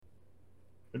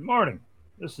Good morning.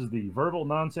 This is the Verbal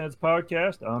Nonsense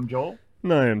Podcast. I'm Joel.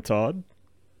 And I am Todd.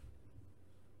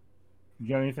 You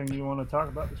got anything you want to talk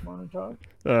about this morning, Todd?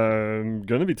 I'm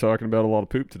going to be talking about a lot of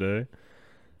poop today.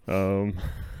 Um,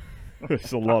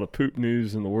 there's a lot of poop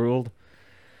news in the world,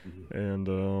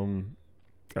 and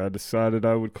I decided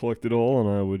I would collect it all, and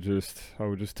I would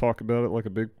just talk about it like a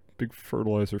big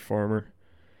fertilizer farmer.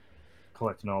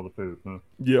 Collecting all the poop, huh?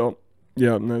 Yep,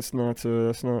 yeah, and that's not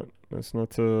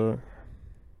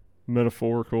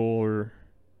metaphorical or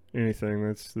anything.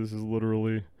 This is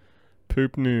literally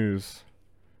poop news.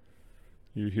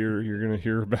 You're gonna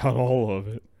hear about all of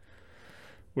it.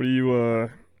 What do you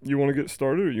want to get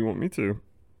started, or you want me to?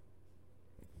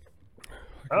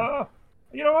 Uh,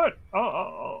 you know what?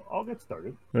 I'll get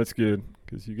started. That's good,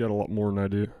 because you got a lot more than I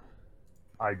do.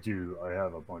 I do. I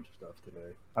have a bunch of stuff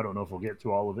today. I don't know if we'll get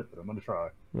to all of it, but I'm going to try.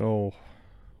 Oh,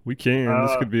 we can.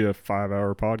 This Uh, could be a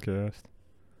 5-hour podcast.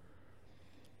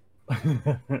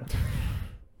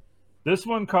 this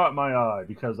one caught my eye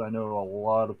because I know a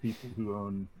lot of people who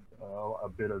own a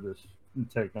bit of this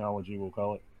technology, we'll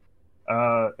call it.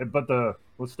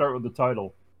 Let's start with the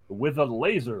title. With a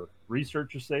laser,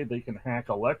 researchers say they can hack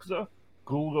Alexa,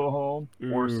 Google Home,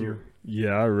 or Ooh, Siri.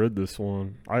 yeah, I read this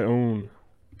one. I own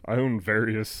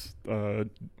various Did,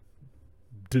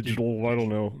 digital, I did don't you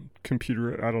know,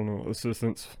 computer, I don't know,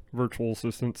 assistants, virtual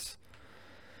assistants.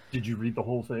 did you read the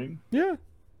whole thing? Yeah.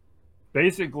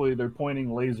 Basically, they're pointing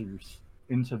lasers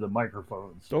into the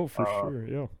microphones. Oh, for sure.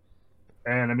 Yeah.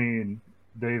 And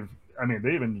they've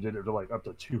they even did it to like up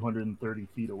to 230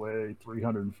 feet away,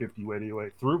 350 feet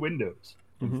away through windows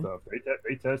and Mhm. stuff.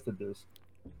 They tested this.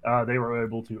 They were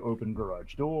able to open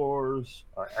garage doors,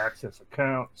 access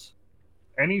accounts,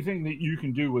 anything that you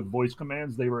can do with voice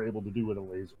commands. They were able to do with a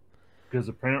laser, because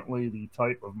apparently the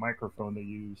type of microphone they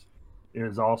use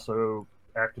is also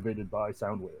activated by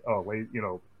sound wave.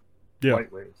 Yeah.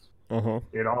 Light waves. Uh huh.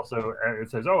 It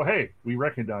says, "Oh, hey, we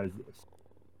recognize this,"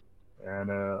 and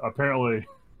apparently,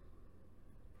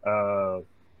 uh,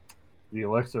 the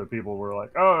Alexa people were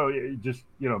like, "Oh, just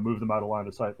move them out of line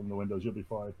of sight from the windows. You'll be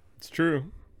fine." It's true.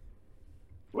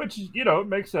 Which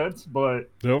makes sense, but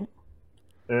Yep.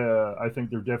 I think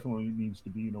there definitely needs to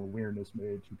be an awareness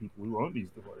made to people who own these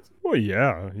devices. Well,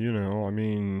 yeah. I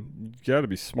mean, you got to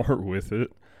be smart with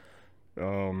it.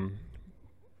 Um,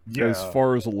 As Yeah,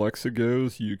 far as Alexa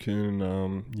goes, you can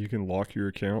lock your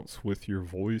accounts with your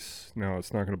voice. Now,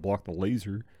 it's not going to block the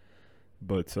laser,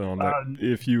 but uh,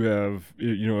 if you have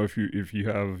if you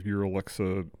have your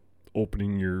Alexa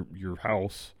opening your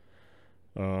house,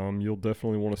 you'll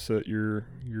definitely want to set your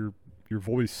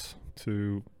voice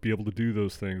to be able to do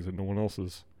those things and no one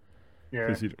else's. yeah.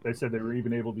 Because you, They said they were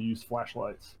even able to use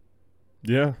flashlights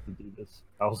yeah, to do this.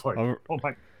 I was like, I've, "Oh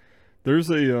my!" there's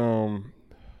a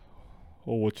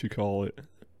what you call it,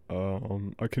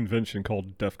 a convention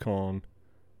called DEF CON.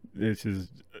 It's just,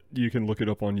 you can look it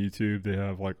up on YouTube. They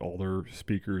have like all their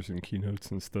speakers and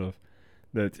keynotes and stuff.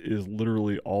 That is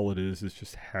literally all it is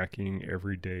just hacking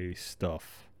everyday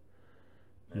stuff,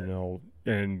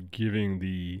 and giving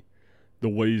the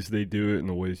ways they do it and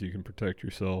the ways you can protect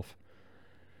yourself.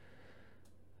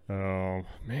 Man,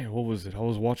 what was it? I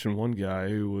was watching one guy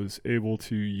who was able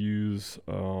to use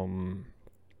I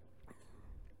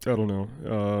don't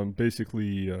know,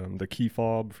 basically the key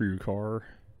fob for your car.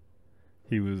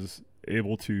 He was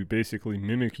able to basically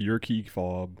mimic your key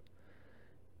fob,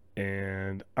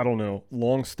 and I don't know.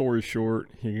 Long story short,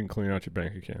 he can clean out your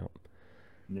bank account.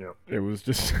 Yeah. It was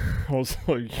just, I was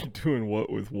like, you're doing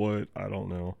what with what? I don't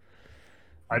know.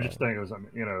 I Uh, just think it was,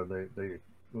 they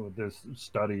with this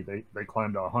study, they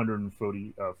climbed a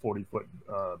 40 foot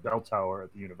bell tower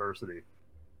at the university,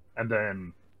 and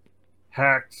then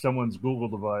hacked someone's Google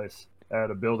device at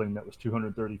a building that was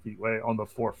 230 feet away on the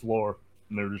fourth floor,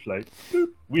 and they're just like, "Boop,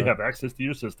 we that have access to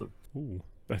your system." ooh,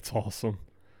 that's awesome.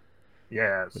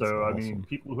 Yeah, That's so awesome.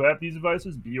 people who have these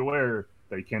devices, be aware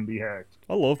they can be hacked.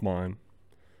 I love mine.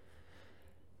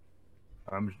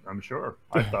 I'm sure.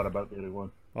 I've thought about getting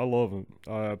one. I love it.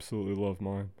 I absolutely love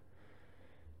mine.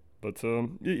 But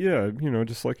yeah,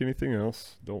 just like anything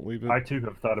else, don't leave it. I too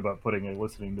have thought about putting a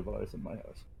listening device in my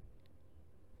house.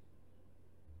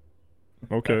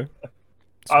 Okay,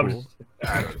 it's I was, cool.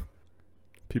 I don't,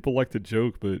 People like to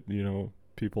joke, but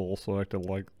people also like to,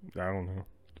 like, I don't know.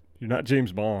 You're not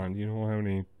James Bond. You don't have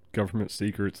any government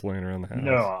secrets laying around the house.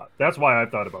 no, that's why I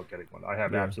thought about getting one. I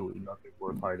have Yeah, absolutely nothing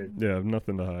worth hiding. yeah,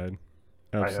 nothing to hide.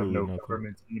 I have Absolutely no nothing.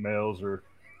 government emails or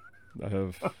I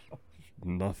have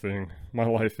nothing. My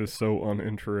life is so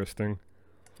uninteresting.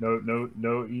 no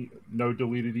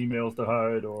deleted emails to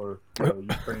hide or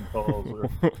Ukraine calls or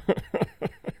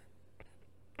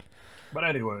But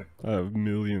anyway, I have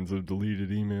millions of deleted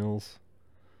emails.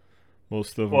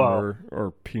 Most of them well,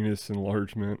 are penis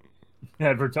enlargement.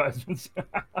 advertisements.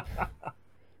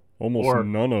 Almost Or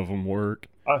none of them work.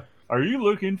 are you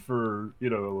looking for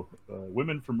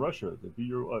women from Russia to be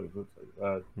your wife?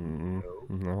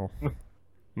 No.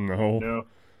 No.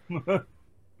 No.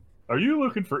 Are you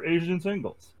looking for Asian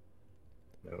singles?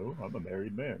 No, I'm a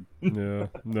married man. Yeah.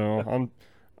 No.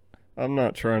 I'm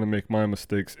not trying to make my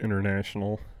mistakes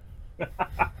international.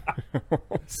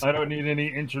 I don't need any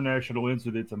international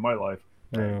incidents in my life.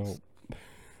 No.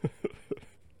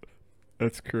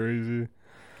 That's crazy.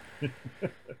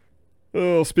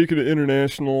 Oh, speaking of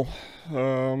international,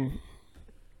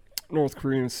 North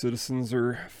Korean citizens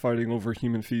are fighting over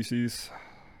human feces.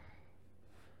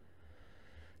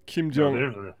 Kim Jong.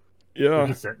 There's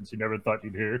a sentence you never thought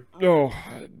you'd hear. No,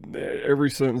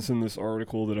 every sentence in this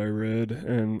article that I read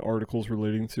and articles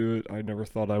relating to it, I never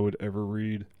thought I would ever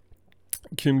read.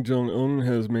 Kim Jong-un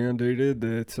has mandated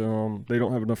that they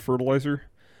don't have enough fertilizer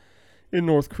in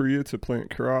North Korea to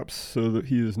plant crops, so that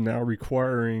he is now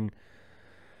requiring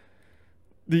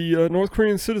the North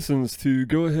Korean citizens to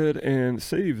go ahead and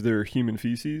save their human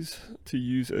feces to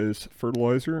use as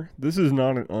fertilizer. This is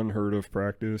not an unheard of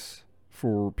practice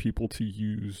for people to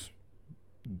use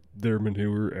their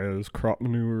manure as crop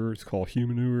manure. It's called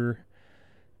human manure.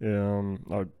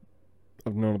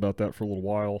 I've known about that for a little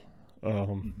while.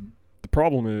 The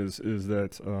problem is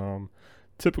that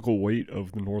typical weight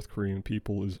of the North Korean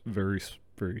people is very,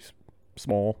 very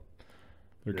small.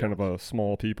 They're kind of a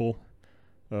small people,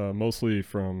 mostly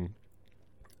from,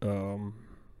 I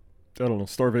don't know,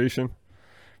 starvation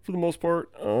for the most part.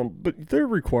 But they're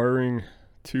requiring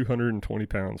 220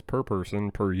 pounds per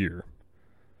person per year.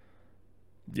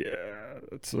 Yeah,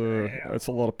 that's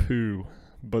a lot of poo.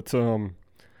 But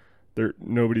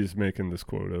nobody's making this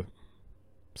quota.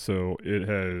 So it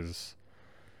has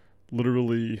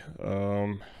literally,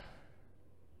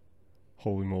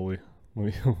 holy moly,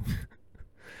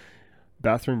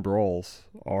 bathroom brawls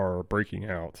are breaking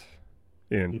out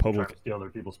in People public. trying to steal other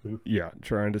people's poop. Yeah,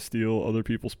 trying to steal other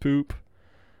people's poop.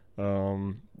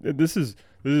 This is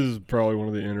probably one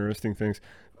of the interesting things.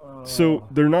 So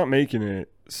they're not making it.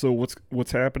 So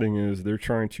what's happening is they're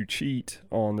trying to cheat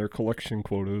on their collection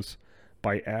quotas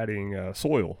by adding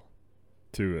soil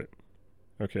to it.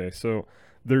 Okay, so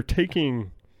they're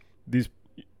taking the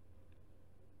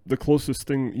closest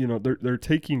thing, they're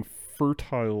taking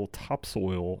fertile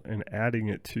topsoil and adding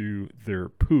it to their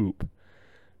poop.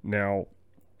 Now,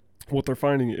 what they're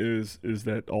finding is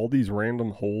that all these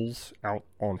random holes out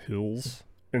on hills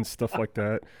and stuff like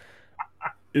that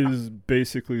is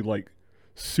basically like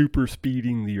super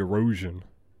speeding the erosion.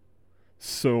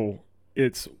 So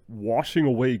it's washing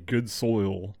away good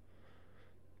soil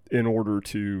in order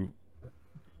to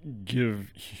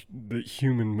give the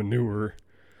human manure.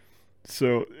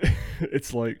 So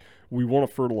it's like, we want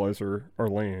to fertilize our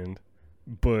land,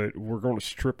 but we're going to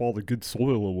strip all the good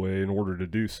soil away in order to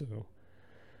do so.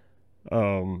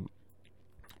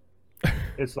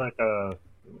 It's like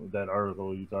that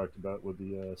article you talked about with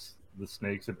the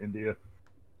snakes in India.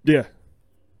 Yeah.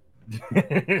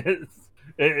 it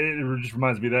just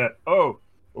reminds me of that. Oh,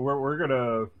 we're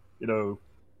gonna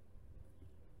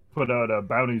put out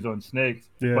bounties on snakes,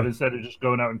 but instead of just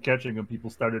going out and catching them, people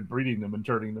started breeding them and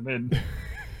turning them in.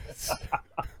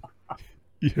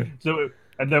 Yeah. So,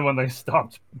 and then when they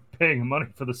stopped paying money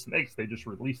for the snakes, they just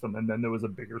released them, and then there was a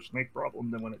bigger snake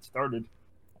problem than when it started.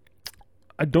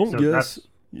 I don't guess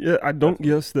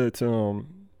that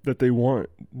that they want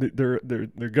their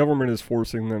government is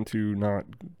forcing them to not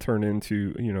turn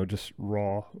into just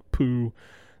raw poo.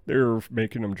 They're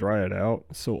making them dry it out.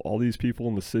 So all these people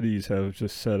in the cities have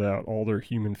just set out all their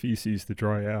human feces to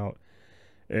dry out,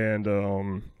 and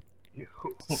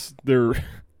they're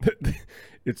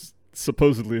it's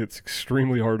supposedly it's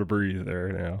extremely hard to breathe there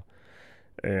now,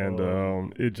 and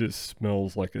it just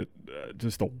smells like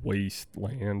just a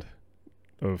wasteland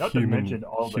of human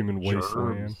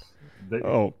wasteland.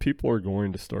 People are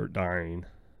going to start dying.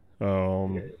 I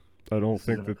don't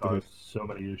think that cause so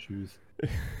many issues.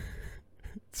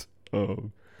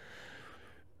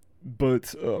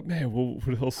 But man,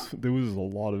 what else? There was a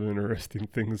lot of interesting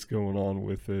things going on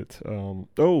with it.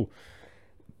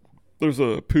 There's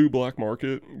a poo black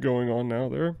market going on now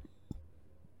there.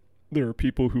 There are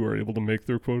people who are able to make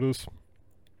their quotas,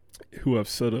 who have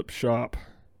set up shop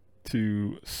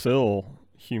to sell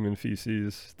human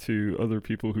feces to other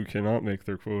people who cannot make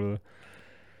their quota.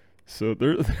 So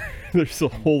there's a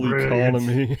whole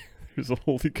economy. There's a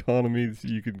whole economy that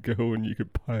you could go and you could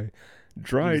buy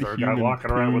dried human guy walking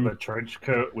poo. around with a trench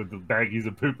coat with the baggies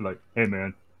of poop, like, hey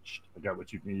man, I got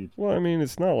what you need. Well, I mean,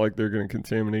 it's not like they're going to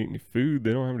contaminate any food.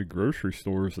 They don't have any grocery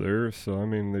stores there, so I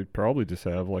mean, they probably just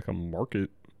have like a market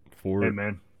for Hey it.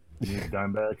 man, you need a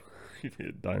dime bag. You need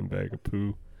a dime bag of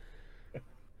poo.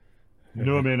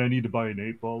 No man, I need to buy an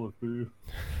 8-ball of poo.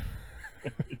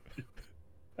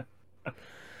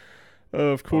 Of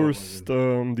Oh course, my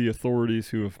god. the authorities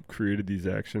who have created these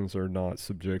actions are not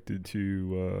subjected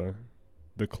to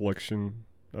the collection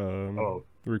Oh, of course not.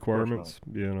 requirements.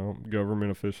 You know,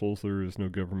 government officials, there is no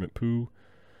government poo.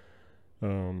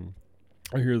 Um,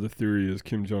 I hear the theory is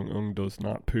Kim Jong Un does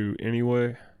not poo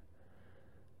anyway,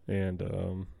 and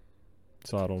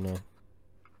so I don't know.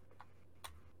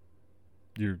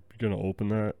 You're gonna open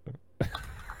that?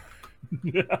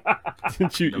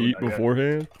 Didn't you No, eat not yet.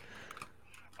 beforehand?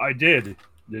 I did.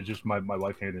 It's just my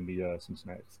wife handed me some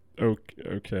snacks.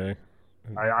 Okay.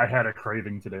 I had a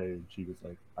craving today, and she was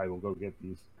like, "I will go get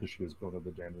these," because she was going to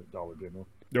the Dollar General.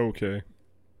 Okay.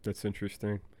 That's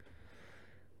interesting.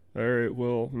 All right.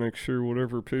 Well, make sure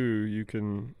whatever poo you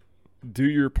can do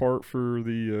your part for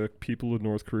the people of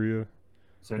North Korea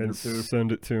Send your and poo.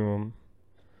 send it to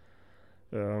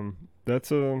them.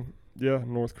 That's yeah,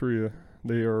 North Korea.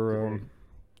 They are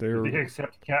they Do are they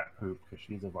accept cat poop? Because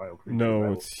she's a vile creature.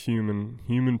 no, it's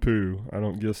human poo. I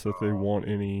don't guess that they want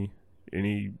any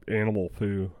animal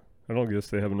poo. I don't guess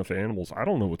they have enough animals. I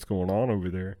don't know what's going on over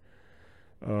there.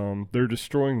 They're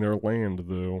destroying their land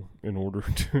though in order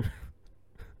to.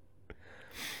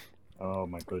 Oh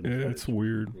my goodness, It's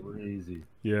weird. crazy.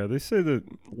 Yeah, they say that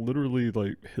literally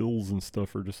like hills and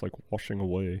stuff are just like washing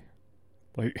away,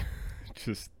 like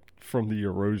just from the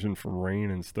erosion from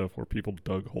rain and stuff, where people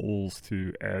dug holes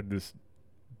to add this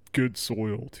good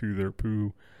soil to their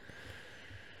poo.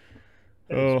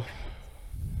 Oh,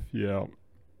 yeah.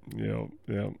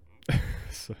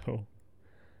 So,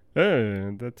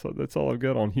 hey, that's all I've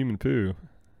got on human poo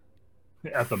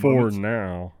At the for moment.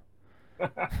 now.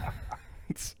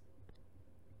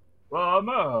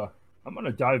 Well, I'm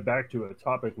gonna dive back to a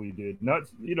topic we did, not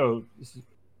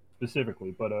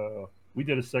specifically, but we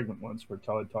did a segment once where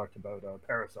Todd talked about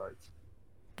parasites,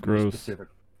 more Gross. specific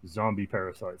zombie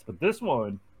parasites. But this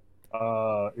one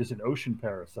is an ocean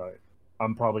parasite.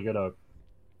 I'm probably gonna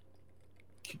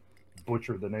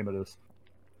butcher the name of this.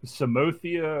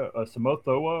 Samothoa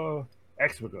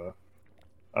exviga.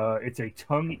 It's a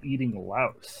tongue-eating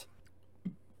louse,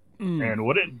 and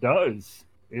what it does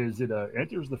is it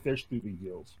enters the fish through the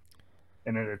gills,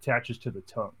 and it attaches to the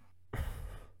tongue,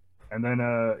 and then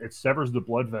it severs the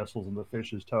blood vessels in the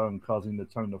fish's tongue, causing the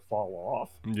tongue to fall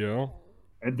off. Yeah.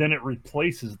 And then it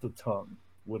replaces the tongue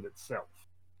with itself.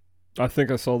 I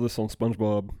think I saw this on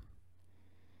SpongeBob.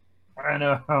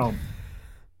 And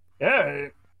yeah,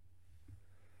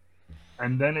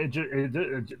 and then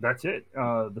that's it.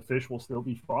 The fish will still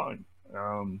be fine.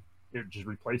 It just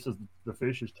replaces the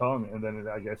fish's tongue, and then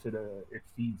I guess it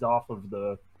feeds off of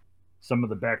some of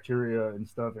the bacteria and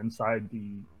stuff inside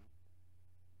the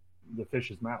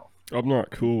fish's mouth. I'm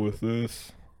not cool with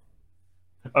this.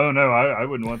 Oh no, I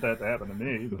wouldn't want that to happen to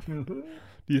me. Do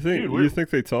you think? Dude, do you think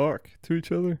they talk to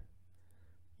each other?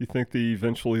 You think they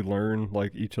eventually learn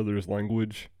like each other's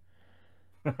language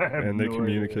and they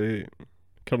communicate?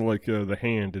 Kind of like the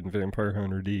hand in Vampire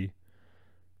Hunter D.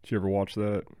 Did you ever watch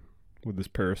that with this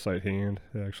parasite hand?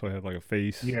 It actually had like a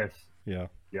face. Yes. Yeah.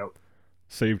 Yep.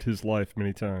 Saved his life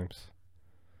many times.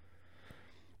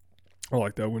 I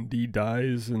like that when D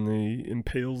dies and they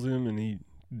impales him and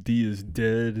D is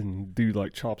dead and dude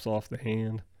like chops off the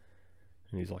hand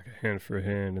and he's like a hand for a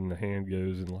hand and the hand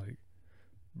goes and like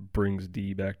brings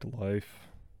D back to life.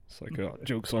 It's like, oh,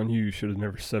 joke's on you, should have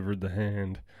never severed the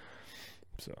hand.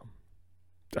 So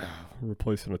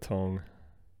replacing a tongue.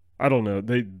 I don't know.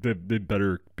 They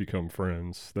better become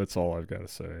friends. That's all I've got to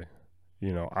say.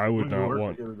 You know, I would not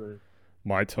want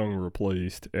my tongue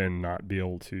replaced and not be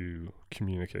able to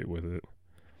communicate with it.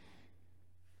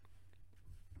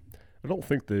 I don't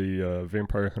think the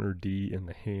Vampire Hunter D and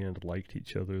the hand liked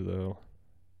each other, though.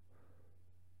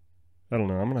 I don't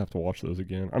know. I'm going to have to watch those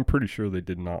again. I'm pretty sure they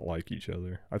did not like each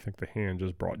other. I think the hand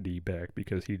just brought D back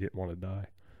because he didn't want to die.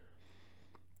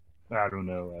 I don't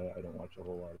know. I don't watch a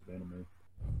whole lot of anime.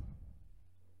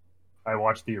 I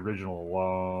watched the original a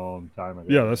long time ago.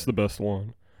 Yeah, that's the best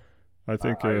one. I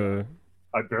think...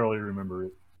 I barely remember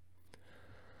it.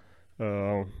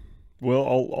 Well,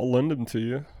 I'll lend them to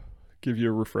you. Give you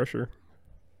a refresher.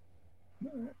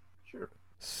 Sure.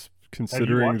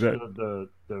 Considering Have you that watched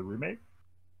the remake,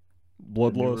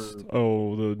 Bloodlust,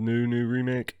 the new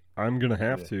remake, I'm gonna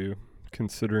have to.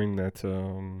 Considering that,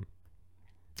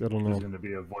 I don't know. There's going to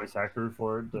be a voice actor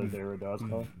for it.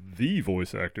 The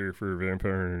voice actor for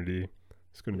Vampire Hunter D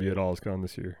is going to be at OzCon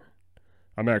this year.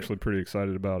 I'm actually pretty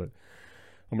excited about it.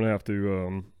 I'm gonna have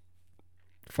to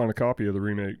find a copy of the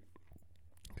remake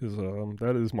because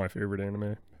that is my favorite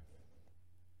anime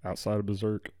outside of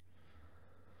Berserk.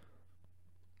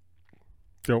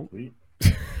 Don't. Sweet.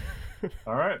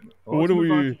 All right. Well, What let's do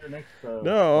move on we? to your next.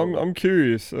 No, I'm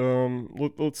curious.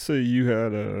 Let's say you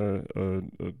had a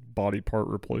body part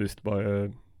replaced by a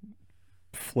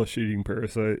flesh-eating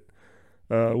parasite.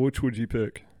 Which would you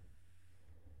pick?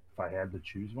 If I had to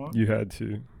choose one, You had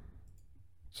to.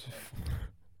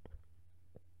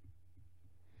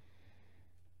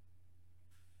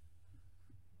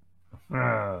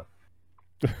 an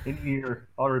ear.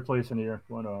 I'll replace an ear.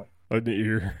 Why not? An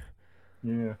ear.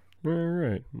 Yeah. All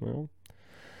right. Well.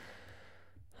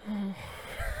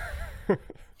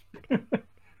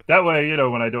 That way, you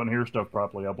know, when I don't hear stuff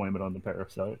properly, I'll blame it on the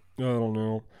parasite. I don't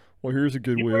know. Well, here's a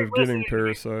good You way weren't of getting listening to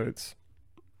me. parasites.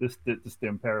 This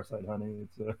damn parasite, honey.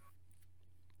 It's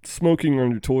Smoking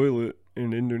on your toilet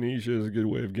in Indonesia is a good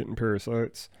way of getting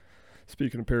parasites.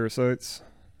 Speaking of parasites,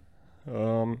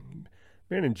 man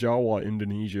in Jawa,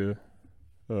 Indonesia,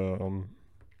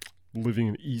 living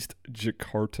in East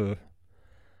Jakarta,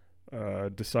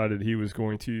 decided he was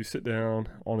going to sit down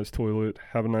on his toilet,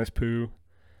 have a nice poo,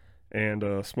 and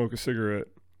smoke a cigarette.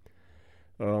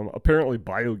 Apparently,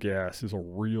 biogas is a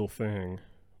real thing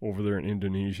over there in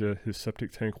Indonesia. His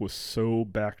septic tank was so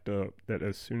backed up that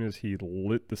as soon as he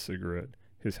lit the cigarette,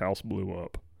 his house blew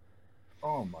up.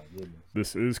 oh my goodness.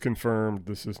 This is confirmed.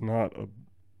 This is not a.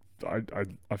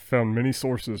 I found many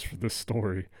sources for this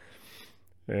story,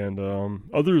 and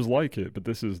others like it, but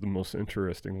this is the most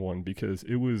interesting one because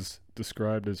it was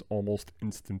described as almost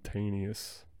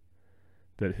instantaneous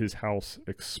that his house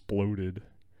exploded.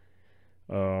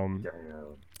 Damn.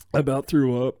 I about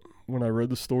threw up when I read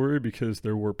the story because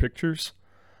there were pictures,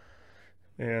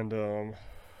 and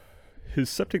his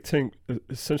septic tank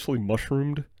essentially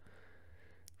mushroomed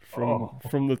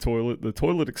from the toilet. The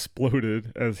toilet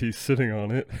exploded as he's sitting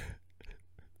on it,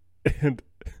 and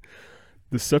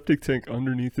the septic tank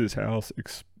underneath his house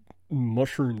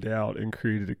mushroomed out and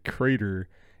created a crater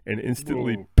and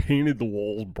instantly Whoa. painted the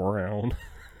walls brown.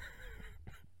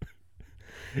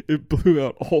 It blew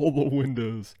out all the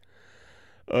windows.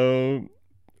 A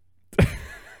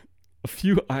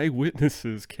few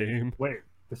eyewitnesses came. Wait,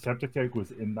 the septic tank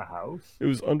was in the house? It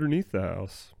was underneath the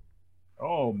house.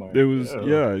 Oh my. It was, God.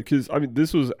 yeah, because I mean,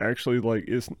 this was actually like,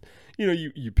 it's, you know,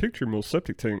 you picture most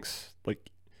septic tanks like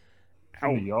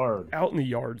In the yard, out in the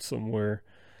yard somewhere.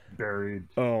 buried.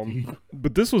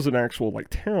 But this was an actual like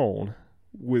town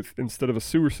with, instead of a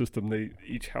sewer system,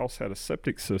 each house had a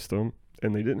septic system,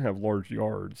 and they didn't have large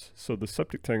yards, so the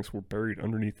septic tanks were buried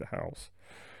underneath the house.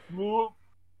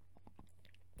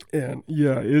 And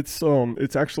yeah, it's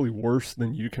actually worse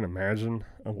than you can imagine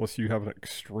unless you have an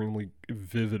extremely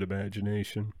vivid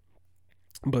imagination.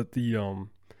 But the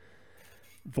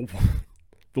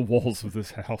walls of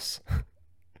this house,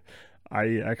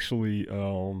 I actually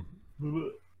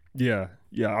yeah.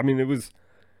 I mean, it was,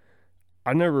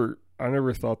 I never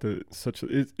thought that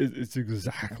it's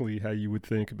exactly how you would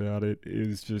think about it.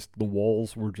 Is just the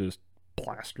walls were just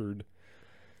plastered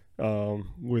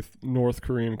with North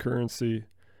Korean currency.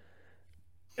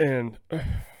 And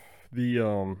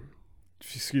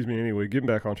excuse me, anyway, getting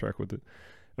back on track with it.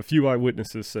 A few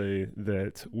eyewitnesses say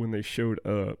that when they showed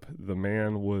up, the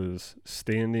man was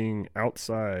standing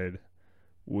outside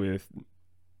with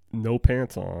no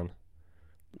pants on,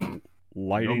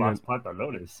 lighting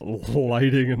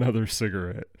lighting another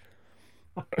cigarette.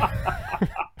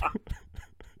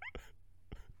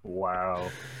 Wow.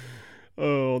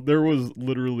 Oh, there was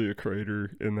literally a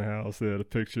crater in the house. They had a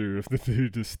picture of the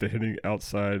dude just standing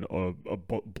outside a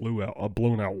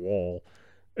blown out wall,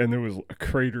 and there was a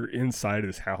crater inside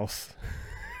his house.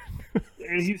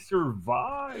 And he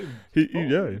survived. He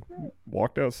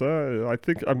walked outside.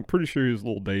 I'm pretty sure he was a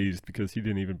little dazed because he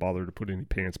didn't even bother to put any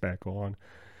pants back on.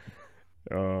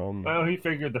 Well, he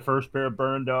figured the first pair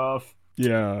burned off.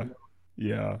 Yeah,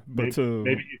 but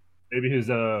maybe his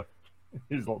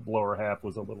lower half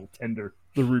was a little tender.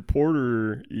 The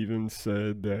reporter even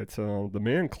said that the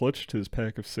man clutched his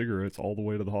pack of cigarettes all the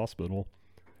way to the hospital.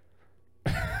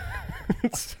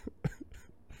 It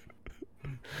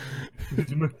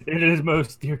is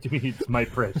most dear to me. It's my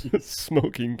precious.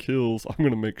 Smoking kills. I'm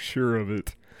gonna make sure of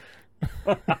it.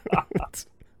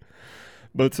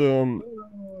 But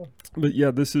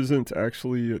yeah, this is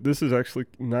actually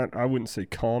not, I wouldn't say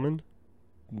common.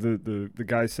 The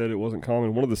guy said it wasn't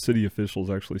common. One of the city officials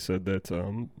actually said that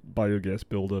biogas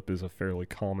buildup is a fairly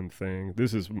common thing.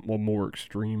 This is a more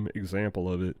extreme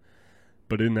example of it,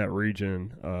 but in that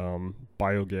region,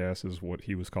 biogas is what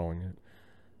he was calling it.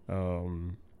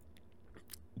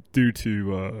 due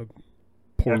to Have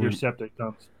poorly your septic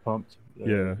tanks pumped.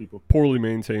 yeah People. poorly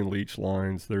maintained leach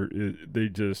lines. They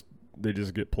just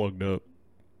get plugged up.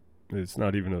 It's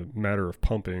not even a matter of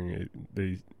pumping.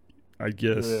 I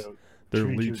guess their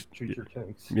leach treat your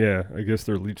tanks. yeah, I guess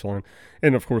their leach line.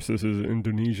 And of course this is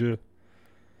Indonesia.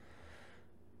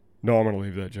 No, I'm gonna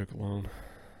leave that joke alone.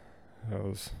 I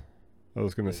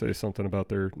was gonna say something about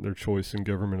their choice in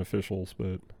government officials,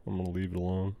 but I'm gonna leave it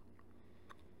alone.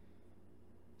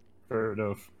 Fair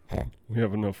enough. We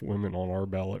have enough women on our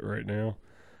ballot right now.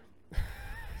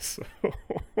 So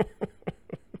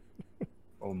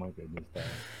Oh my goodness.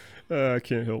 I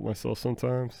can't help myself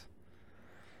sometimes.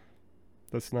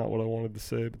 That's not what I wanted to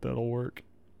say, but that'll work.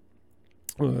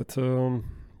 But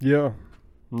yeah,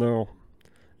 no.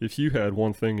 If you had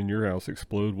one thing in your house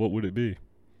explode, what would it be?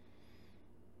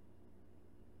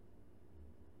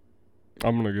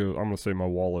 I'm gonna say my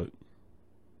wallet.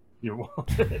 Your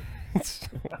wallet. I'm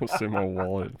gonna say my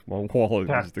wallet. My wallet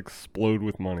just explode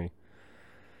with money.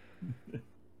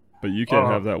 But you can't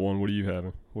have that one. What are you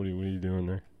having? What are you doing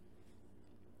there?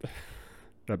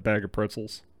 That bag of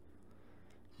pretzels.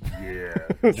 Yeah.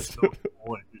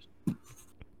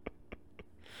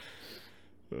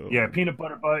 Yeah, peanut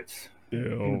butter bites.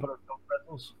 Peanut butter filled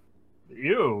pretzels.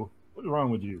 Ew. What's wrong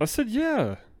with you? I said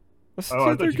yeah. I said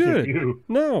I they're thought you good. said you.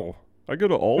 No. I go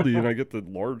to Aldi and I get the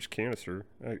large canister.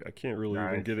 I can't really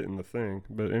even Nice. get it in the thing.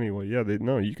 But anyway, yeah,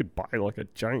 you could buy like a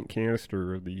giant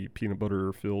canister of the peanut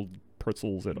butter filled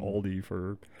pretzels at Aldi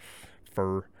for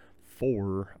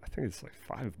I think it's like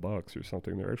 $5 or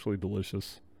something. They're actually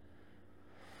delicious.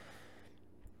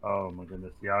 Oh my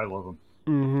goodness. Yeah, I love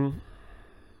them.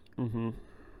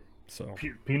 So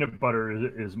Peanut butter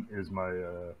is my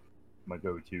my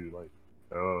go-to. Like,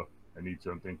 oh, I need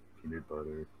something. Peanut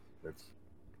butter.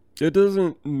 it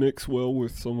doesn't mix well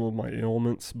with some of my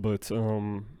ailments, but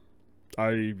I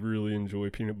really enjoy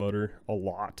peanut butter a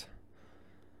lot.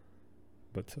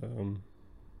 But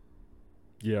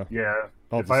yeah. Yeah.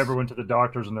 If I ever went to the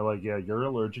doctors and they're like, "Yeah, you're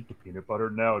allergic to peanut butter,"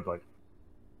 now I'd like,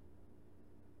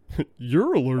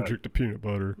 you're allergic to peanut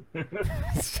butter.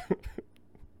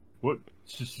 What?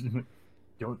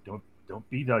 Don't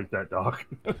be like that, doc.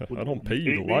 I don't pay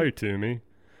you to lie to me.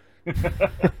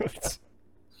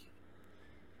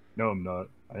 No, I'm not.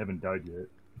 I haven't died yet.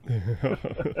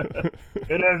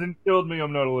 It hasn't killed me.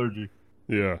 I'm not allergic.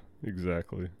 Yeah,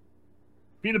 exactly.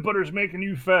 Peanut butter's making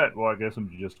you fat. Well, I guess I'm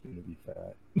just going to be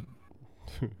fat.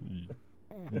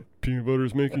 Peanut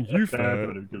butter's making you fat.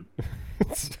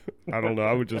 I don't know.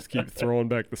 I would just keep throwing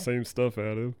back the same stuff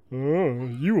at him. Oh,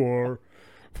 you are.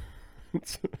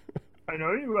 I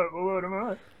know you are. Well, what am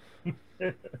I?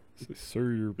 Say,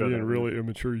 sir, you're being really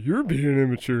immature. You're being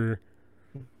immature.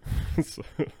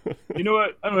 You know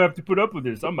what? I don't have to put up with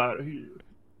this. I'm out of here.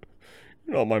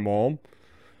 You're not my mom.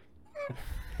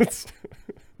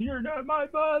 You're not my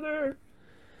father.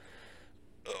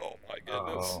 Oh my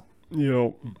goodness.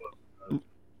 Yo.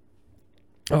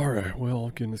 All right.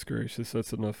 Well, goodness gracious,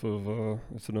 that's enough of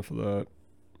that.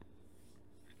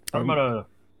 I'm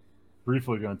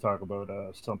briefly gonna talk about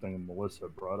something Melissa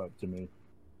brought up to me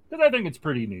because I think it's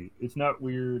pretty neat. It's not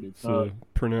weird. It's not a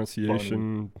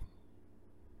pronunciation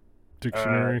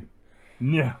dictionary.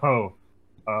 No.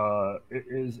 It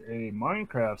is a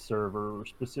Minecraft server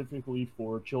specifically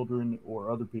for children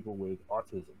or other people with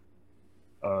autism.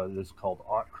 This is called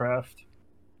AutCraft,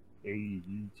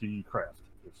 AUT Craft,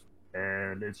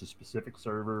 and it's a specific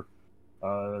server,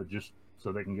 just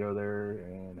so they can go there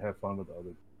and have fun with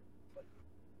others.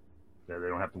 They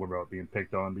don't have to worry about being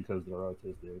picked on because they're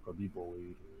autistic or be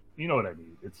bullied. You know what I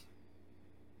mean?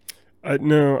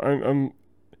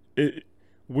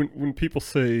 When people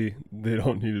say they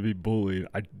don't need to be bullied,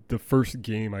 the first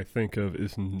game I think of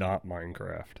is not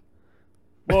Minecraft.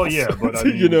 Well, yeah, but I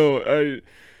mean,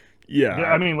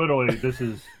 I mean, literally, this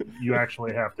is you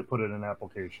actually have to put in an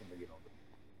application to get on it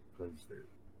because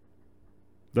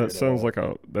that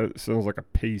sounds like a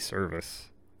pay service.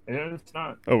 And it's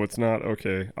not. Oh, it's not?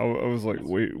 Okay. I was like,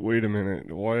 wait a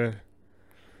minute. Why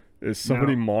is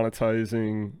somebody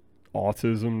monetizing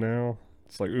autism now?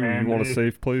 It's like, ooh, you want a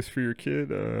safe place for your kid?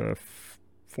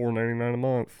 $4.99 a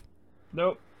month.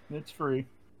 Nope, it's free.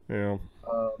 Yeah,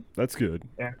 that's good.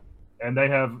 And they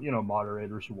have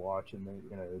moderators who watch, and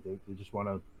they just want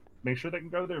to make sure they can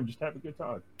go there and just have a good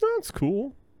time. That's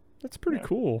cool. That's pretty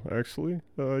cool, actually.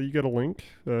 You got a link?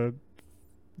 You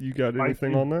got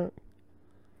anything on that?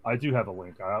 I do have a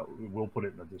link. We'll put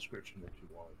it in the description if you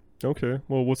want. Okay.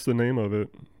 Well, what's the name of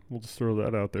it? We'll just throw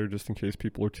that out there just in case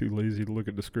people are too lazy to look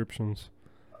at descriptions.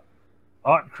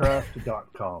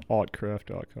 AutCraft.com.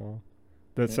 AutCraft.com.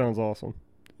 That sounds awesome.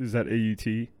 Is that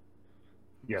AUT?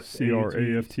 Yes,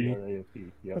 CRAFT.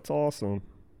 CRAFT. Yep. That's awesome.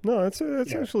 No, that's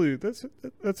Yeah. actually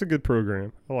that's a good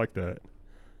program. I like that.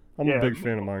 I'm a Yeah, big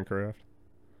fan of Minecraft.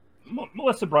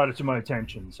 Melissa brought it to my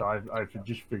attention, so I've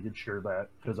just figured share that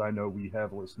because I know we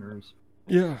have listeners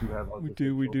Yeah, who have we autistic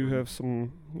do. We do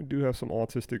children. have some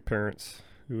autistic parents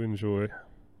who enjoy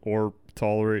or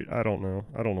tolerate. I don't know.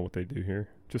 I don't know what they do here.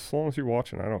 Just as long as you're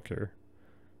watching, I don't care.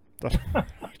 I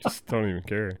just don't even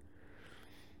care.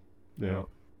 Yeah,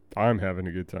 I'm having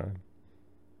a good time.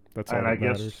 That's all And that I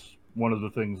matters. guess one of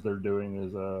the things they're doing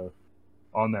is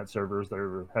on that server is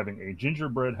they're having a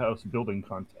gingerbread house building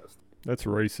contest. That's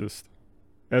racist.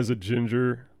 As a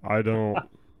ginger, I don't.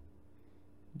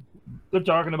 They're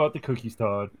talking about the cookies,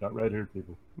 Todd, not red-haired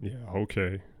people. Yeah,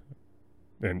 okay.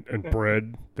 And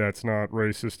bread, that's not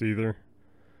racist either.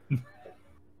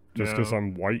 Just because No.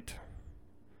 I'm white.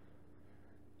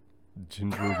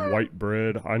 Ginger white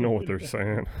bread. I know what they're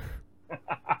saying.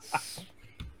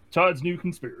 Todd's new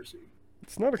conspiracy.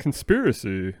 It's not a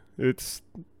conspiracy. It's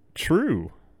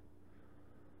true.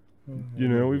 You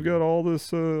know, we've got all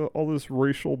this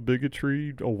racial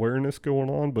bigotry awareness going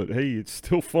on, but hey, it's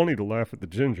still funny to laugh at the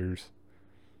gingers.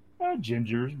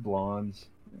 Gingers, blondes.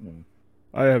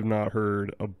 I have not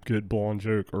heard a good blonde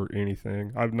joke or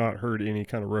anything. I've not heard any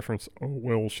kind of reference, oh,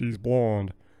 well, she's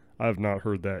blonde. I've not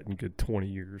heard that in good 20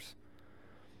 years.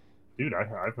 Dude, I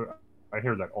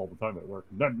hear that all the time at work.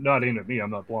 Not aimed at me,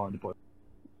 I'm not blonde, but...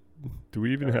 Do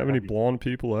we even have any blonde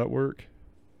people at work?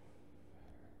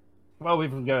 Well,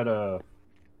 we've got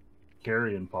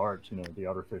Carrie and Parts, the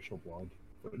artificial blonde.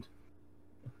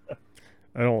 But...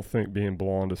 I don't think being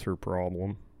blonde is her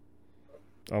problem.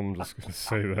 I'm just going to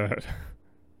say that.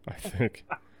 I think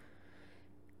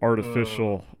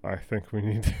artificial, I think we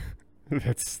need to,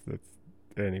 that's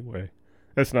anyway.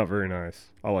 That's not very nice.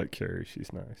 I like Carrie.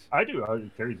 She's nice. I do.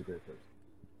 Carrie's a great person.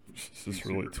 She's just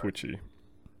really twitchy.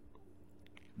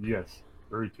 Nice. Yes,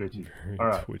 very twitchy. Very all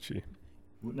right. twitchy.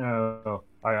 No,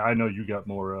 I know you got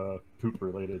more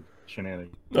poop-related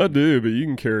shenanigans. I do, but you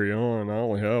can carry on. I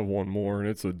only have one more, and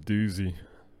it's a doozy.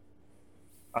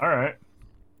 All right.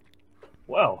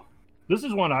 Well, this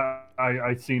is one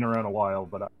I seen around a while,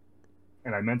 but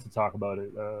I meant to talk about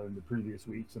it in the previous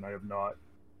weeks, and I have not.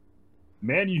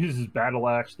 Man uses battle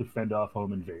axe to fend off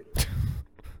home invaders.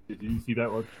 Did you see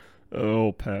that one?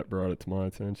 Oh, Pat brought it to my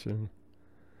attention,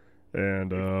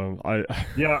 and I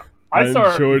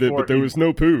enjoyed it, but there was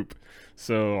no poop,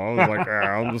 so I was like,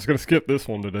 I'm just gonna skip this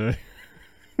one today.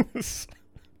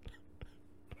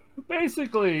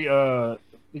 Basically, the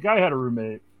guy had a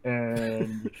roommate,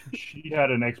 and she had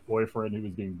an ex-boyfriend who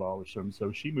was being bothersome,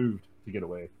 so she moved to get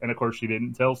away. And of course, she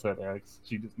didn't tell said ex;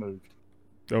 she just moved.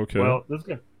 Okay. Well, this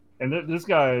guy,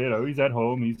 he's at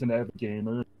home. He's an avid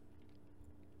gamer.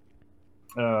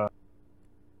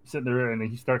 Sitting there, and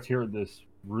he starts hearing this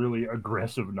really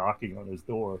aggressive knocking on his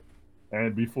door.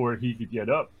 And before he could get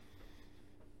up,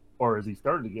 or as he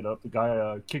started to get up, the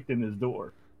guy kicked in his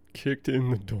door. Kicked in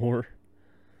the door.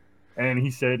 And he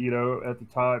said, at the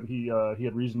time he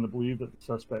had reason to believe that the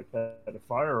suspect had a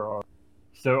firearm.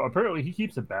 So apparently he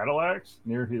keeps a battle axe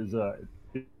near his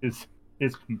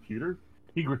computer.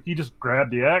 He just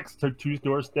grabbed the axe, took 2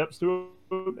 doorsteps to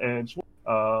him, and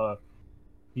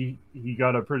he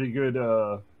got a pretty good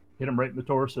hit him right in the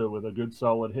torso with a good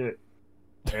solid hit.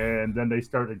 And then they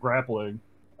started grappling.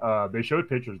 They showed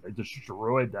pictures. They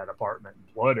destroyed that apartment.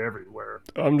 Blood everywhere.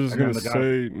 I'm just going to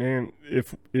say, man,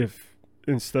 if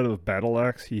instead of battle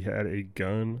axe he had a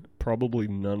gun, probably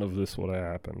none of this would have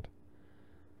happened.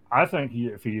 I think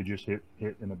if he had just hit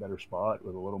in a better spot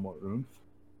with a little more oomph,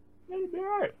 he'd be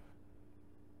all right.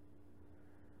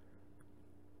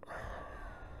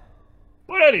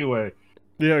 But anyway.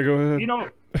 Yeah, go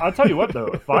ahead. I'll tell you what, though.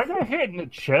 If I got hit in the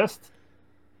chest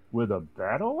with a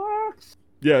battle axe...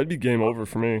 Yeah, it'd be game over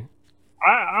for me.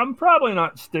 I'm probably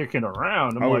not sticking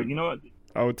around. You know what?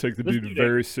 I would take the dude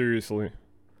very seriously.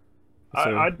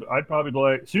 So, I'd probably be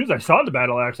like... As soon as I saw the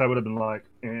battle axe, I would have been like,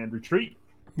 and retreat.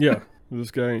 Yeah,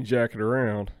 this guy ain't jacking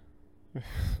around.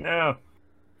 Yeah.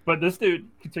 But this dude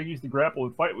continues to grapple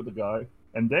and fight with the guy,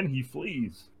 and then he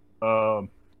flees.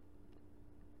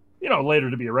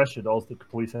 Later to be arrested, all the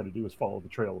police had to do was follow the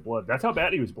trail of blood. That's how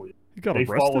bad he was bleeding. He got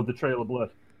arrested? They followed the trail of blood.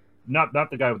 Not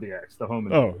the guy with the axe, the home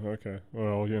invader. Oh, okay.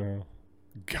 Well,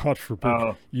 God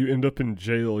forbid you end up in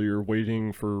jail. You're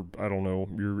waiting for, I don't know,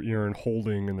 you're in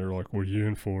holding, and they're like, "What are you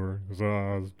in for?" Because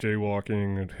I was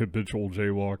jaywalking, a habitual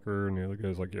jaywalker, and the other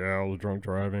guy's like, "Yeah, I was drunk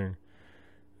driving."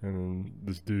 And then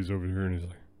this dude's over here, and he's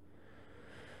like,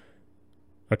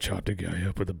 "I chopped a guy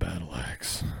up with a battle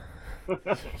axe."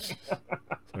 It's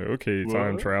like, okay,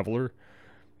 time traveler.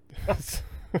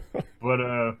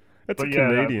 But That's a But yeah,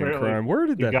 Canadian apparently crime. Where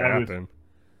did the that guy was happen?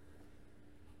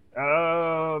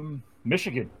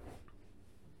 Michigan.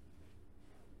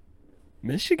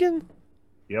 Michigan?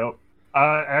 Yep.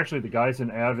 Actually, the guy's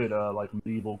an avid like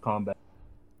medieval combat,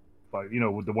 but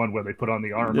with the one where they put on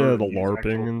the armor Yeah, the and use LARPing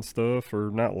actual. and stuff,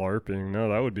 or not LARPing. No,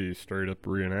 that would be straight up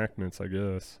reenactments, I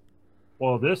guess.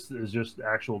 Well, this is just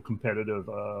actual competitive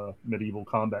medieval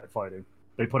combat fighting.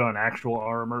 They put on actual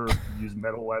armor, use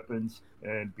metal weapons,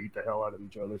 and beat the hell out of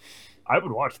each other. I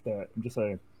would watch that. I'm just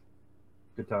saying,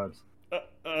 good times.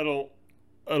 I don't.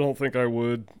 I don't think I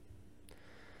would.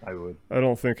 I would. I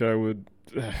don't think I would.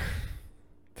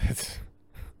 That's.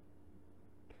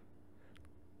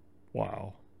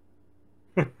 Wow.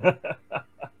 Like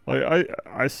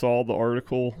I saw the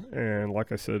article, and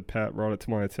like I said, Pat brought it to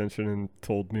my attention and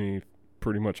told me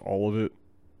pretty much all of it,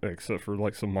 except for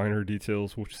like some minor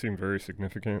details which seemed very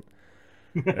significant.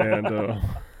 And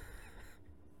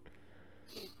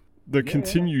the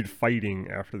continued fighting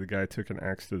after the guy took an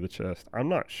axe to the chest. I'm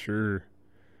not sure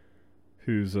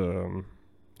who's the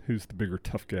bigger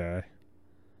tough guy.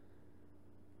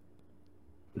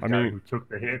 The guy who took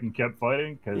the hit and kept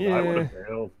fighting, because I would have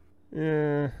failed.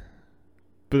 Yeah.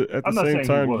 But at the same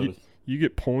time, you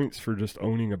get points for just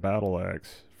owning a battle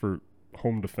axe for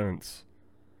home defense.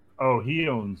 Oh, he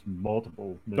owns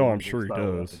multiple. Oh, I'm sure he does.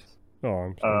 Weapons. Oh,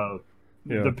 I'm sure.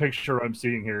 Yeah. The picture I'm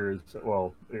seeing here is,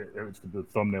 well, it's the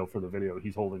thumbnail for the video.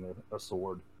 He's holding a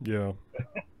sword. Yeah.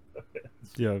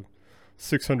 Yeah.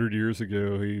 600 years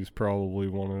ago, he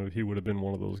would have been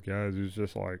one of those guys who's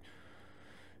just like,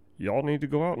 y'all need to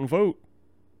go out and vote.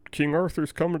 King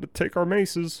Arthur's coming to take our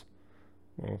maces.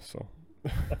 Oh, so.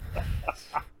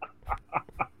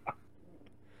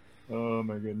 Oh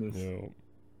my goodness. Yeah.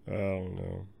 I don't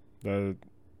know.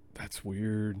 That's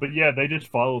weird. But yeah, they just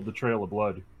followed the trail of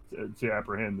blood to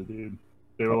apprehend the dude.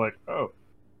 They were like, oh,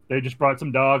 they just brought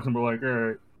some dogs and were like, all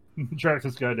right, track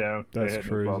this guy down. That's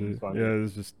crazy. Yeah, it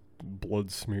was just blood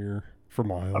smear for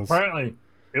miles. Apparently,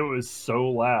 it was so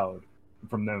loud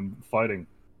from them fighting.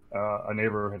 A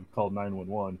neighbor had called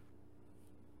 911,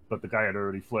 but the guy had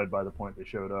already fled by the point they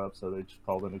showed up, so they just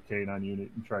called in a K9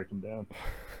 unit and tracked him down.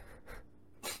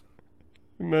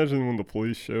 Imagine when the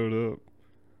police showed up.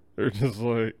 They're just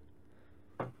like,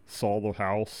 saw the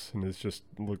house, and it just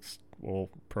looks, well,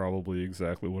 probably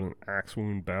exactly what an axe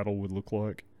wound battle would look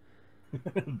like.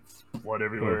 Blood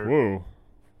everywhere. Like, whoa.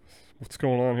 What's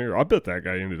going on here? I bet that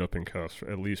guy ended up in cuffs,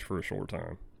 at least for a short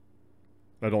time.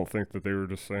 I don't think that they were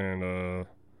just saying,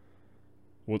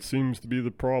 what seems to be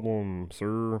the problem,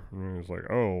 sir? And he was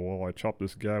like, oh, well, I chopped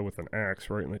this guy with an axe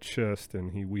right in the chest,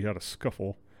 and we had a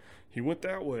scuffle. He went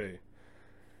that way.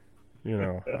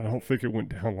 I don't think it went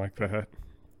down like that.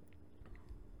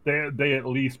 They at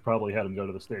least probably had him go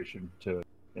to the station to,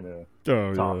 talk.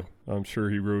 Yeah. I'm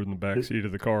sure he rode in the back seat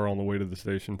of the car on the way to the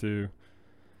station, too.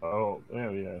 Oh,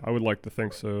 yeah. I would like to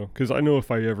think so. Because I know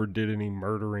if I ever did any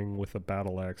murdering with a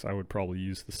battle axe, I would probably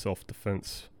use the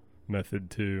self-defense method,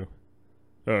 too.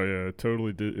 Oh, yeah, it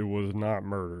totally did. It was not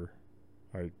murder.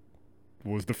 I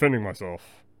was defending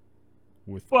myself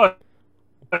with... But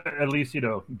at least,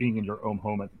 being in your own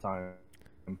home at the time,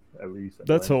 at least.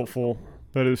 That's helpful.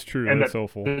 That is true. And that's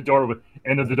helpful. The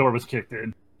door was kicked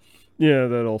in. Yeah,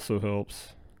 that also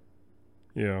helps.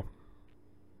 Yeah.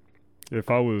 If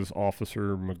I was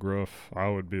Officer McGruff, I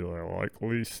would be like,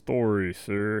 likely story,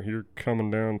 sir. You're coming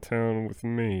downtown with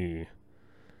me.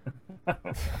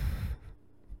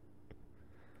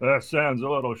 That sounds a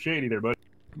little shady there, buddy.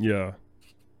 Yeah.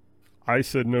 I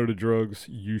said no to drugs.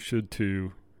 You should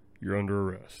too. You're under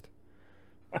arrest.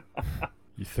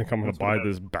 You think I'm going to buy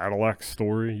this battle axe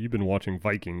story? You've been watching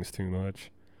Vikings too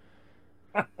much.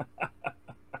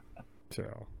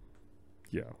 So,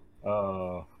 yeah.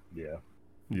 Yeah.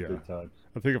 Yeah. Good times.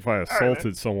 I think if I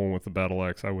assaulted someone with a battle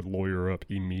axe, I would lawyer up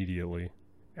immediately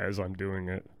as I'm doing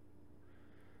it.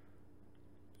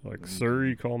 Like, sir,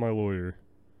 you call my lawyer.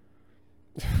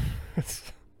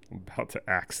 I'm about to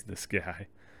axe this guy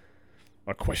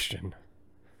a question.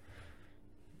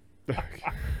 Oop.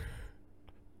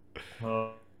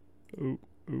 All right.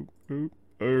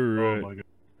 Oh my God.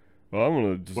 Well, I'm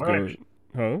gonna just go.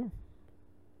 Huh?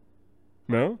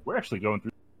 No? We're actually going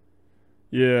through.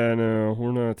 Yeah, no,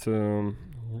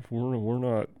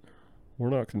 we're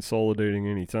not consolidating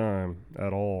any time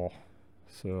at all.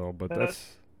 So, but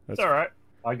that's all right.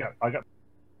 I got.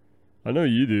 I know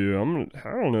you do.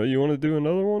 I don't know. You want to do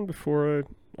another one before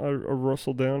I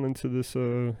rustle down into this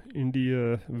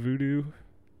India voodoo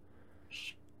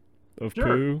of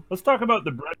poo? Let's talk about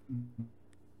the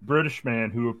British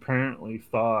man who apparently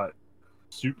thought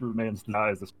Superman's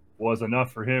disguise was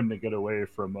enough for him to get away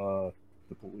from the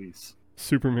police.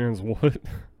 Superman's what?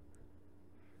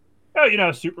 Oh, you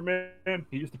know, Superman.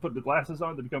 He used to put the glasses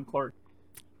on to become Clark.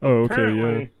 Oh, okay, yeah.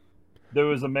 Apparently, there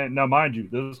was a man. Now, mind you,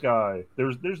 this guy.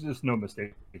 There's just no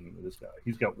mistaking this guy.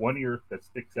 He's got one ear that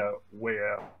sticks out way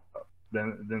out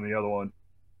than the other one,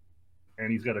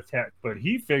 and he's got a tat. But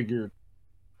he figured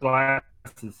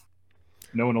glasses,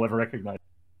 no one will ever recognize.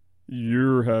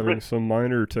 You're having some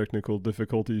minor technical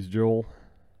difficulties, Joel.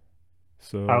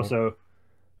 So How so?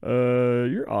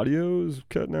 Your audio is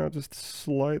cutting out just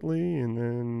slightly, and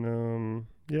then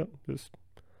yep, just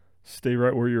stay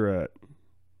right where you're at.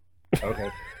 Okay.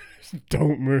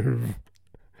 Don't move.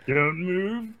 Don't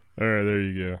move. All right, there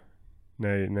you go.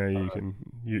 Now you can.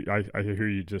 I hear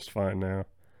you just fine now.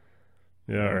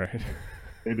 Yeah, all right.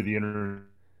 Maybe the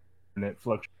internet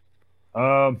fluctuates.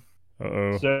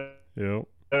 Uh-oh. So. Yep.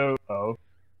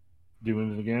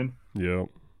 Doing it again. Yep.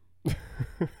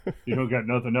 You don't got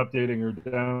nothing updating or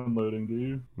downloading, do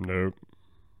you? Nope.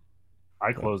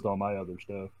 I closed all my other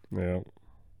stuff. Yeah,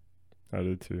 I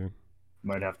did too.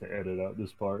 Might have to edit out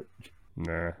this part.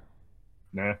 Nah.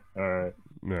 Nah? Alright.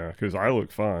 Nah, because I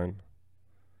look fine.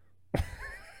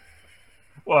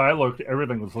 Well,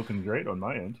 everything was looking great on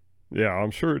my end. Yeah,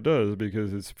 I'm sure it does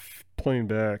because it's playing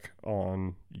back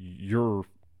on your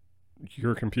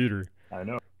computer. I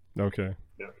know. Okay.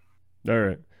 Yeah. All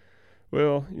right.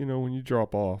 Well, you know, when you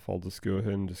drop off, I'll just go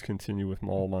ahead and just continue with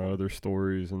all my other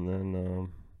stories, and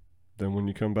then when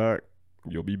you come back,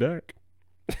 you'll be back.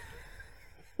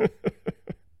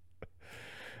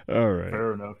 All right.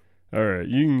 Fair enough. All right.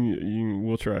 You can.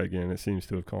 We'll try again. It seems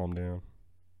to have calmed down.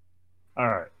 All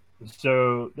right.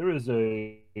 So there is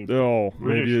a. Oh,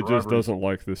 maybe it just robbery. doesn't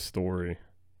like this story,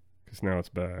 because now it's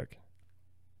back.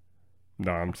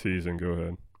 Nah, I'm teasing. Go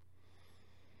ahead.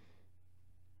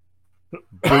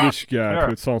 British guy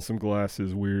puts on some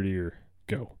glasses, weird ear.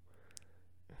 Go.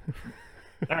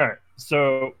 All right.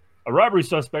 So a robbery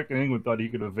suspect in England thought he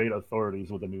could evade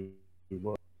authorities with a new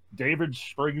look. David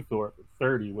Springthorpe,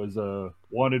 30, was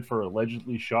wanted for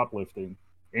allegedly shoplifting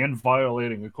and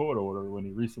violating a court order when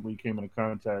he recently came into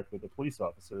contact with a police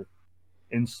officer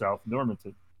in South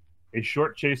Normanton. A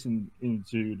short chase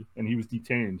ensued, and he was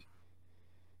detained.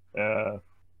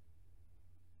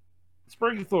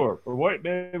 Springthorpe, a white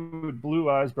man with blue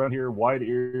eyes, brown hair, wide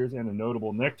ears, and a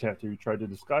notable neck tattoo, tried to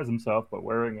disguise himself by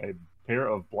wearing a pair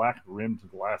of black-rimmed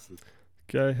glasses.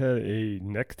 Guy had a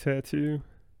neck tattoo?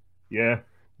 Yeah.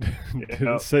 Did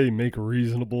it say make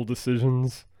reasonable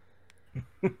decisions?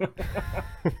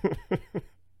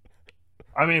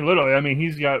 I mean, literally,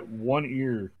 he's got one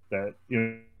ear that,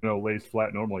 lays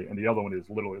flat normally, and the other one is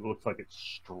literally, it looks like it's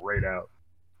straight out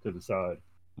to the side.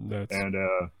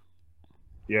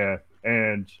 Yeah,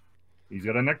 and he's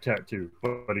got a neck tattoo,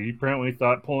 but he apparently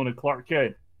thought pulling a Clark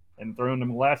Kent and throwing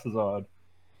them glasses on.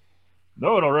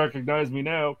 No one will recognize me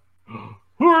now.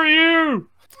 Who are you?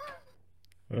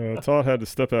 Todd had to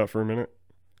step out for a minute.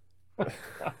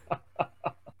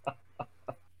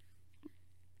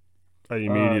 I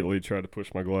immediately tried to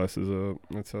push my glasses up.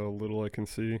 That's how little I can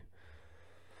see.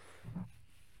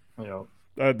 Yeah.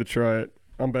 I had to try it.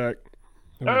 I'm back.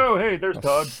 Oh, hey, there's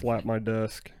Todd. Slap my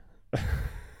desk.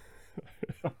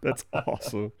 That's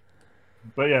awesome.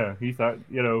 But yeah, he thought,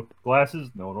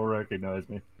 glasses, no one will recognize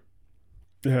me.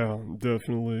 Yeah,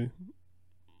 definitely.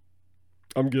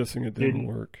 I'm guessing it didn't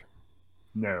work.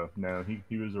 No,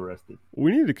 he was arrested.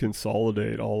 We need to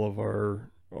consolidate all of our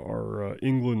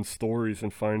England stories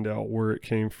and find out where it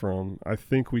came from. I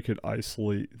think we could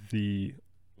isolate the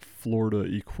Florida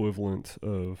equivalent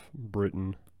of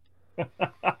Britain.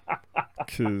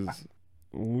 Because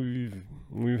we've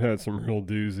had some real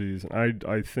doozies.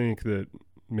 I think that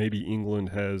maybe England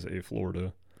has a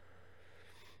Florida.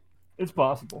 It's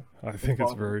possible. I think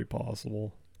it's very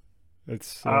possible.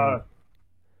 It's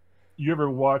you ever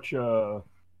watch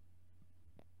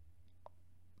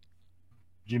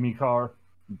Jimmy Carr,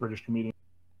 British comedian?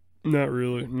 Not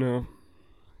really, no.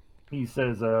 He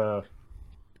says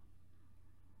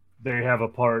they have a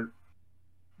part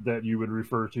that you would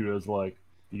refer to as like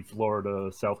the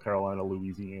Florida, South Carolina,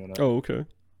 Louisiana. Oh, okay.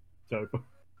 So,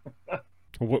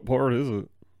 what part is it?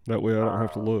 That way I don't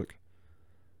have to look.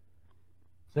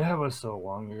 That was so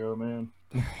long ago, man.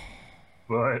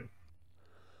 But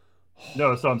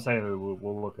no, so I'm saying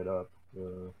we'll look it up.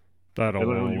 I don't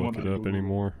want to look it up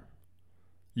anymore.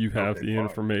 You have the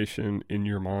information in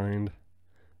your mind.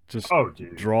 Just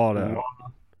draw it out.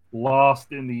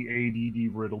 Lost in the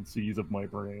ADD riddled seas of my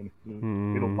brain.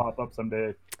 It'll pop up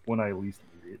someday when I least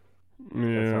need it.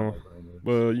 Yeah.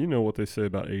 Well, you know what they say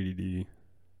about ADD.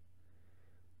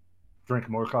 Drink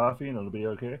more coffee and it'll be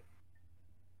okay.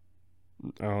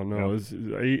 I don't You know. know?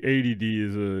 ADD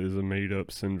is a made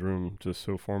up syndrome just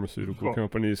so pharmaceutical Well,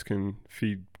 companies can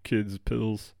feed kids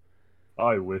pills.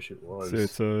 I wish it It's, was.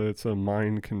 it's a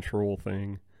mind control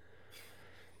thing.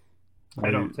 I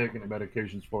They don't take any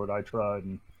medications for it. I tried,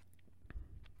 and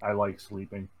I like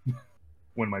sleeping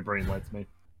when my brain lets me.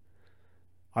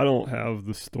 I don't have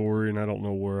the story, and I don't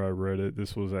know where I read it.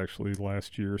 This was actually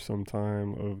last year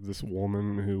sometime, of this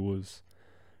woman who was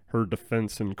her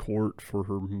defense in court for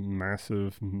her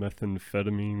massive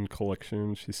methamphetamine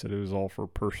collection. She said it was all for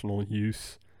personal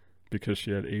use because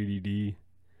she had ADD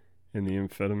and the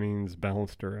amphetamines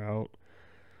balanced her out.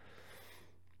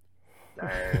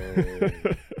 Dang.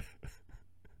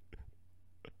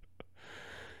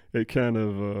 It kind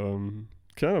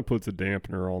of puts a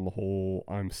dampener on the whole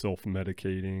I'm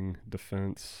self-medicating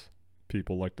defense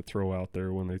people like to throw out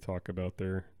there when they talk about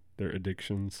their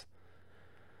addictions.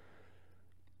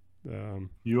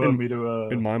 You want me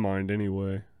In to? my mind,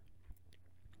 anyway.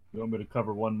 You want me to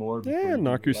cover one more? Before Yeah, you do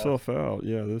knock the last? yourself out.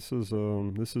 Yeah, this is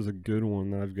a good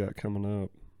one that I've got coming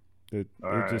up.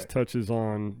 All It just right. touches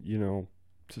on,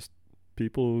 just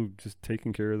people just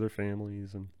taking care of their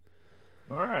families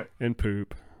All right. and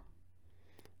poop.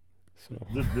 So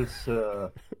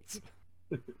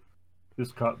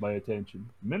This caught my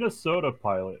attention. Minnesota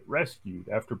pilot rescued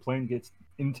after plane gets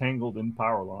entangled in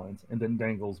power lines and then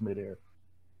dangles midair.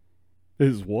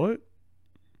 is what?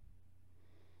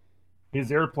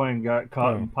 His airplane got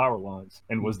caught in Oh, power lines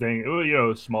and was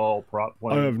small prop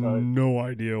I plane have no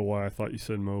idea why I thought you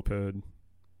said moped.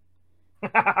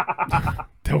 type.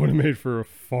 That would have made for a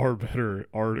far better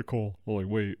article. Like,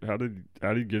 wait, how did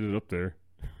he get it up there?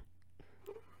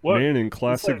 What? Man in It's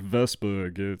classic like, Vespa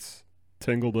gets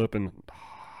tangled up in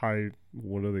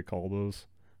what do they call those?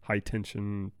 High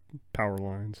tension power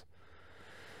lines.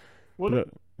 well, But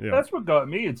yeah. that's what got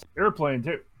me. It's airplane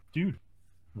too, dude.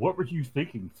 What were you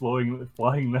thinking,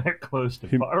 flying that close to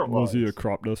power Was he a lines?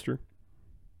 crop duster?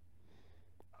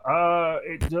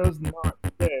 It does not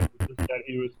say. It just that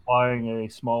he was flying a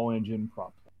small engine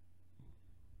prop.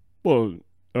 Well,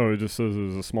 oh, it just says it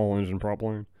was a small engine prop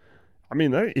plane. I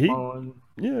mean, Small engine.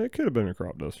 yeah, it could have been a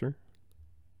crop duster.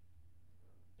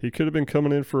 He could have been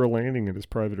coming in for a landing at his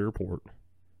private airport,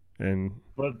 and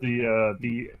But the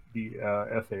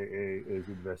FAA is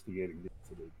investigating the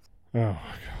incident. oh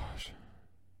my gosh,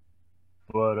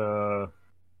 But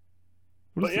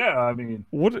what but is yeah, I mean,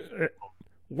 what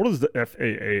does the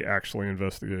FAA actually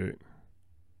investigate?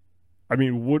 I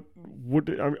mean,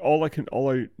 I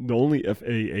mean, the only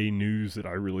FAA news that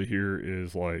I really hear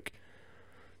is like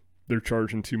they're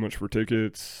charging too much for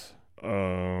tickets.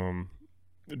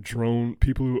 Drone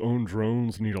people who own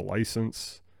drones need a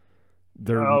license.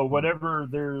 They're whenever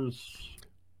there's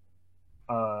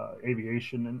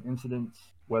aviation incidents,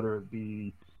 whether it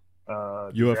be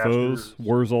UFOs. disasters,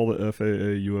 Where's all the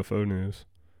FAA UFO news?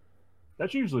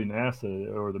 that's usually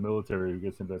NASA or the military who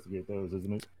gets to investigate those,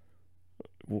 isn't it?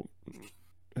 Well,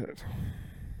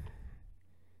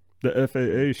 the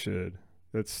FAA should.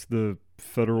 That's the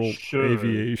Federal Should.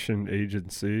 Aviation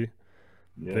Agency.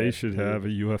 Yeah, They should they, have a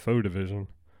UFO division.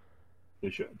 they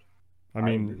should. I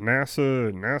mean, agree.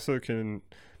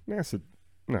 NASA.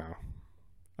 No.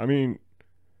 I mean,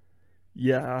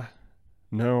 yeah,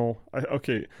 no.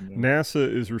 Okay, No.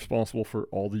 NASA is responsible for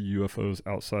all the UFOs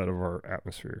outside of our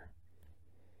atmosphere.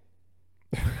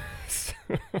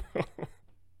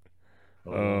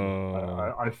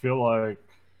 I feel like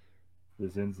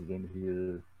this incident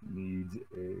here needs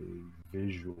a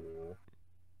visual.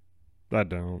 I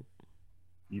don't.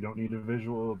 You don't need a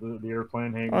visual of the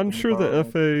airplane hanging. I'm from sure the the power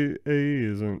line? FAA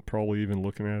isn't probably even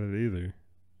looking at it either.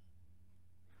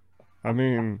 I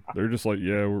mean, they're just like,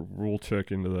 yeah, we'll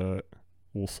check into that.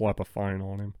 We'll slap a fine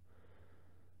on him.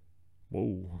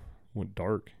 Whoa, went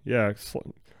dark. Yeah,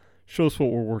 show us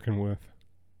what we're working with.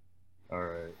 All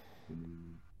right.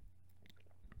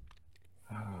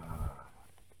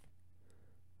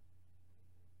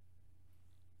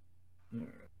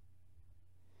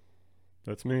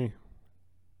 That's me.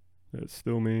 That's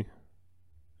still me.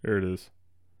 There it is.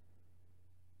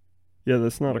 Yeah,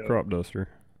 that's not a Yeah. crop duster.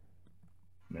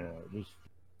 Yeah, just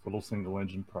little single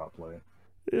engine prop plane.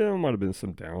 Yeah, it might have been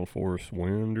some downforce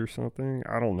wind or something.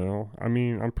 I don't know. I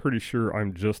mean, I'm pretty sure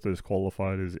I'm just as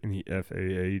qualified as any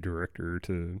FAA director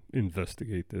to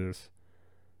investigate this.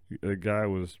 The guy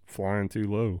was flying too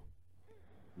low.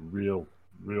 Real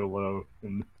low.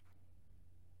 And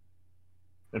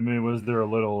I mean, was there a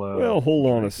little? Well, hold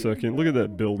on a drinking? second. Look at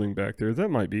that building back there. That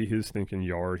might be his thinking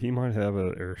yard. He might have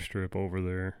an airstrip over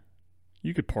there.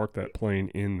 You could park that plane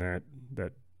in that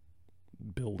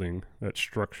building, that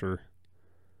structure.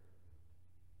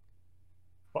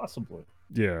 Possibly.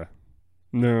 Yeah.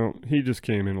 No, he just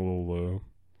came in a little low.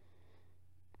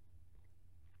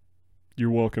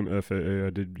 You're welcome, FAA. I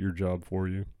did your job for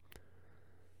you.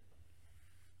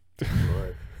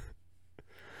 Right.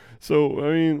 So,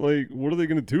 I mean, like, what are they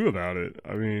going to do about it?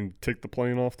 I mean, take the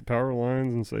plane off the power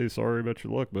lines and say, sorry about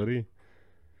your luck, buddy.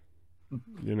 You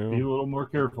Be a know? little more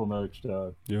careful next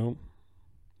time. Yep.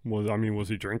 Was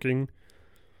he drinking?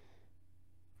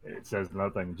 It says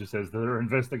nothing. It just says they're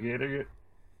investigating it.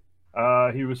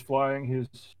 He was flying his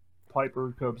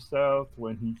Piper Cub South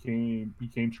when he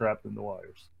became trapped in the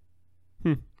wires.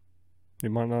 He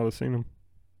might not have seen him.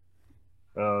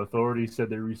 Authorities said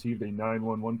they received a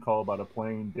 911 call about a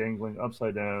plane dangling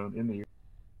upside down in the air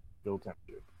in Bill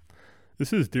Township.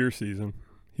 This is deer season.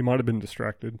 He might have been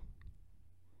distracted.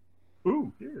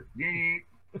 Ooh, here.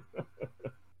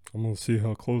 I'm going to see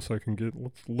how close I can get.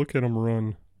 Let's look at him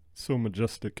run. So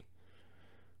majestic.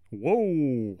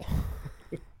 Whoa!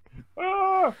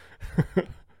 Ah!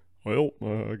 Well,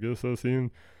 I guess that's the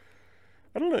end.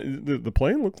 I don't know. The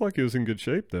plane looked like it was in good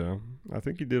shape, though. I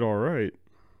think he did all right.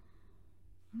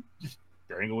 Just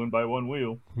dangling by one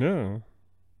wheel. Yeah.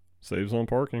 Saves on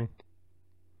parking.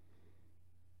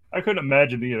 I couldn't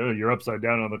imagine, you're upside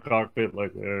down on the cockpit,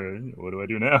 like, what do I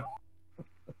do now?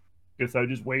 Guess I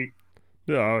just wait.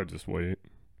 Yeah, I would just wait.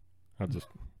 I'd just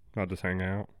hang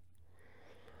out.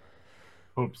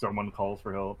 Hope someone calls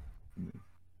for help.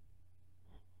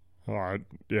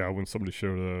 Yeah, when somebody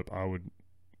showed up,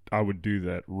 I would do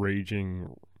that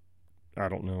raging, I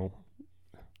don't know.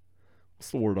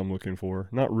 What's the word I'm looking for?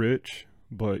 Not rich,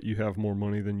 but you have more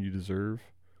money than you deserve.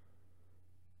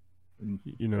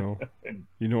 You know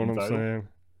what I'm saying?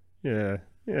 Yeah,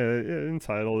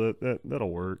 entitled.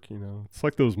 That'll work. It's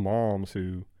like those moms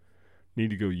who need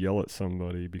to go yell at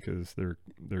somebody because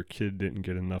their kid didn't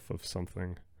get enough of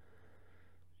something.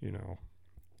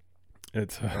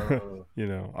 It's I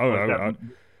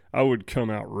would come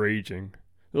out raging.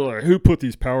 They're like, who put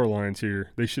these power lines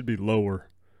here? They should be lower.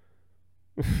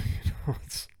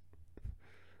 It's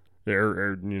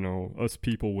us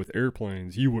people with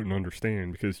airplanes, you wouldn't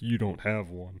understand because you don't have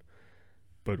one.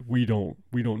 But we don't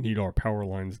need our power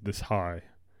lines this high.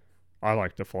 I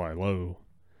like to fly low,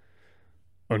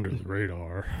 under the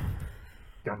radar.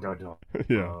 Dun, dun, dun.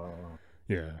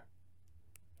 Yeah.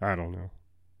 I don't know.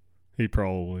 He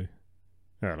probably.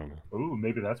 I don't know. Ooh,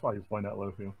 maybe that's why he's flying that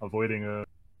low, avoiding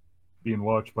being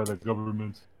watched by the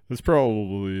government. That's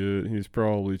probably it. He's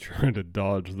probably trying to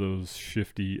dodge those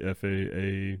shifty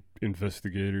FAA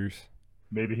investigators.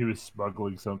 Maybe he was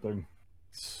smuggling something.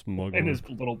 Smuggling. In his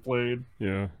little plane.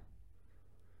 Yeah.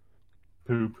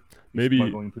 Poop. Maybe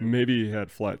poop. Maybe he had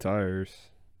flat tires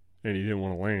and he didn't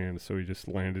want to land, so he just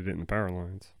landed it in the power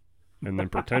lines. And then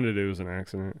pretended it was an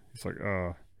accident. He's like,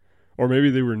 or maybe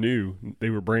they were new. They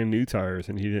were brand new tires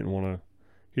and he didn't want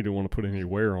to put any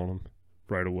wear on them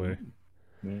right away.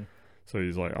 Yeah. So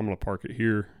he's like, I'm going to park it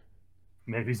here.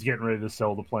 Maybe he's getting ready to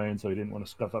sell the plane, so he didn't want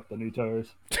to scuff up the new tires.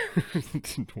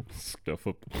 Didn't want to scuff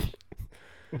up.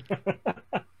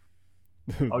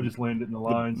 I'll just land it in the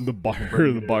lines. The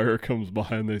buyer comes by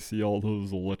and they see all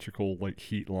those electrical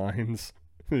heat lines.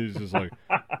 He's just like,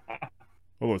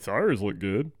 "Oh, the tires look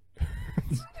good."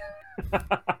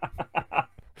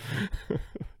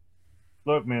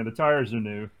 Look, man, the tires are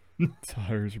new.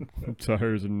 Tires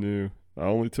are new. I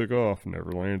only took off,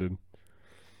 never landed.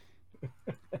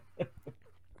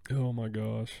 Oh my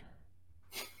gosh.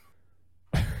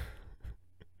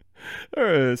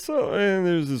 Alright, so, and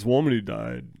there's this woman who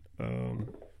died.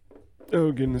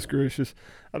 Oh, goodness gracious.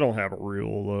 I don't have a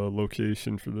real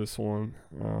location for this one.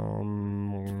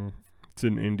 It's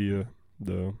in India,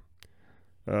 though.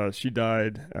 She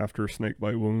died after a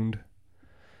snakebite wound.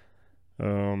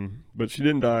 But she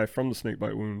didn't die from the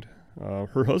snakebite wound.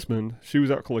 Her husband, she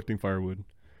was out collecting firewood,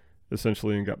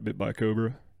 essentially, and got bit by a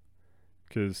cobra.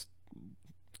 Because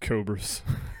cobras.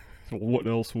 What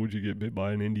else would you get bit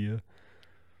by in India?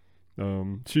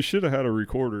 She should have had a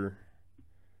recorder.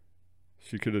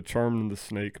 She could have charmed the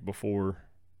snake before.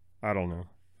 I don't know.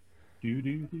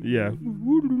 Yeah.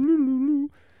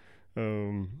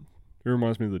 It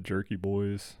reminds me of the Jerky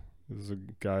Boys. There's a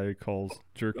guy who calls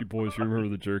Jerky Boys. You remember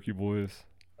the Jerky Boys?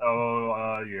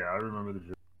 Oh, yeah, I remember the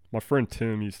Jerky. My friend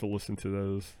Tim used to listen to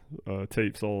those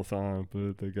tapes all the time,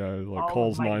 but the guy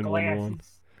calls 911.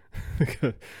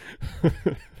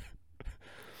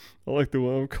 I like the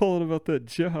one, I'm calling about that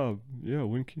job. Yeah,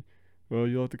 well,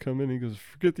 you'll have to come in. He goes,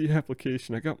 forget the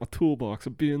application. I got my toolbox.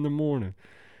 I'll be in the morning.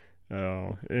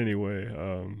 Anyway,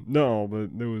 no,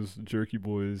 but there was Jerky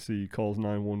Boys. He calls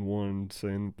 911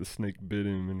 saying that the snake bit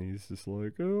him, and he's just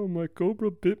like, oh, my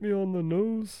cobra bit me on the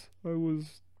nose. I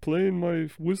was playing my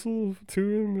whistle to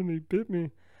him, and he bit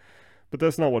me. But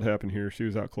that's not what happened here. She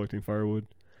was out collecting firewood.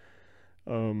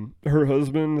 Her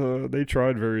husband, they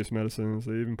tried various medicines.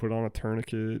 They even put on a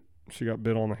tourniquet. She got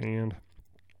bit on the hand.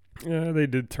 Yeah, they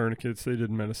did tourniquets. They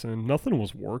did medicine. Nothing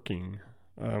was working.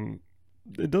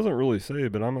 It doesn't really say,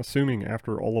 but I'm assuming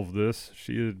after all of this,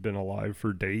 she had been alive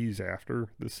for days after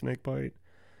the snake bite.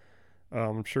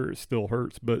 I'm sure it still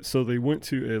hurts. But so they went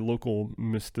to a local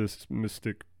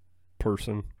mystic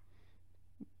person,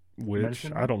 which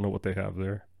Medicine? I don't know what they have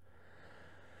there.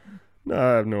 No,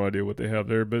 I have no idea what they have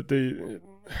there, but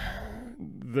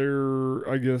their,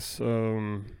 I guess,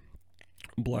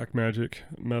 black magic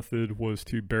method was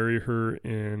to bury her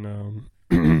in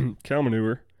cow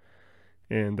manure,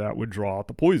 and that would draw out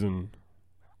the poison.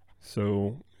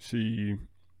 So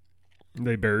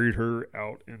they buried her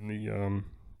out in the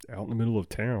middle of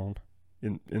town,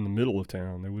 in the middle of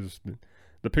town. There was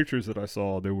the pictures that I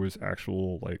saw. There was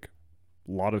actual like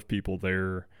a lot of people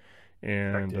there,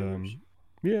 and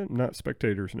yeah, not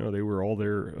spectators. No, they were all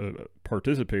there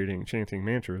participating, chanting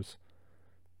mantras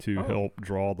to help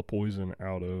draw the poison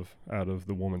out of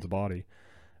the woman's body.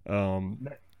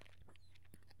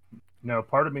 Now,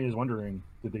 part of me is wondering,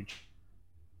 did they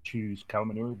choose cow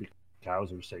manure because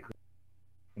cows are sacred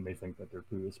and they think that their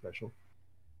poo is special?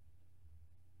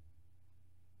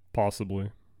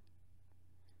 Possibly.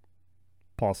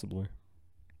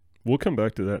 We'll come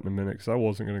back to that in a minute because I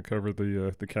wasn't going to cover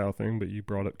the cow thing, but you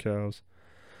brought up cows.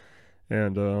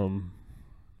 And,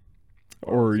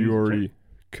 or are you already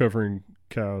covering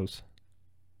cows?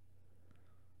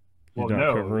 You're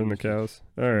not covering the cows?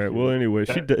 All right. Well, anyway,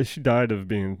 she died of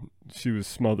she was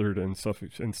smothered and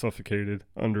suffocated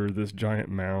under this giant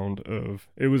mound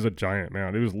it was a giant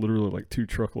mound. It was literally like 2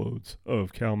 truckloads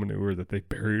of cow manure that they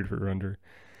buried her under.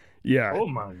 Yeah. Oh,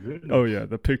 my goodness. Oh, yeah.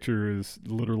 The picture is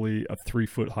literally a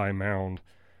 3-foot high mound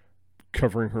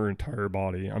covering her entire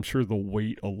body. I'm sure the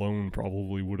weight alone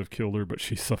probably would have killed her, but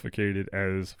she suffocated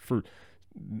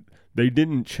they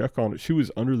didn't check on it. She was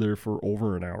under there for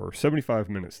over an hour. 75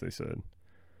 minutes, they said.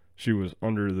 She was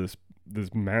under this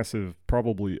massive,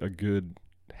 probably a good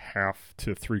 1/2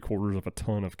 to 3/4 of a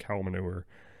ton of cow manure.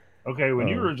 Okay, when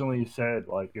you originally said,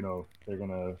 like, they're going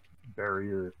to bury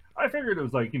her, I figured it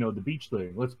was like, the beach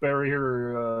thing. Let's bury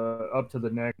her up to the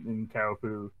neck in cow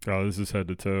poo. Oh, this is head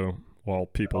to toe while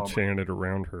people chanted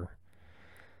around her.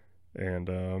 And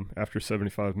after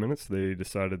 75 minutes, they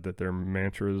decided that their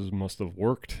mantras must have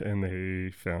worked, and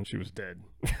they found she was dead.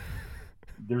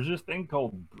 There's this thing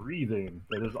called breathing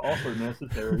that is also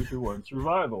necessary to one's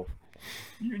survival.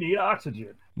 You need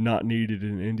oxygen. Not needed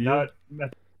in India?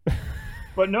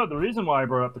 But no, the reason why I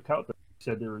brought up the cow thing,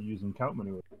 said they were using cow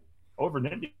manure. Over in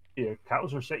India,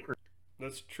 cows are sacred.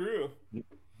 That's true.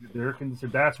 They're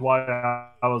considered. That's why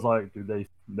I was like, do they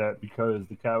that because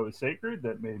the cow is sacred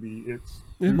that maybe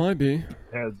it might be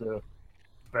has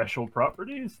special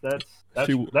properties? That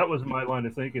was my line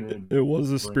of thinking. It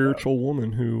was a spiritual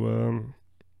woman who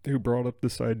brought up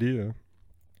this idea.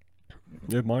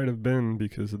 It might have been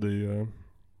because of the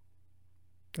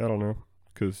I don't know,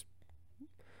 because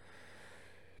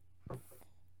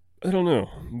I don't know,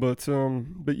 but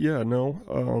yeah,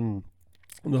 no.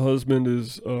 The husband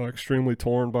is extremely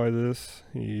torn by this.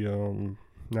 He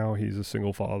now he's a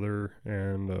single father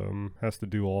and has to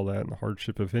do all that in the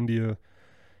hardship of India.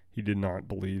 He did not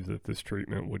believe that this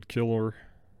treatment would kill her.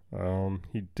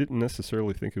 He didn't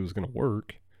necessarily think it was going to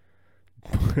work,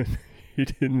 but he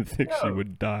didn't think she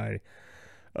would die.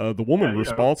 The woman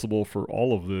responsible for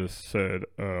all of this said,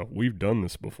 "We've done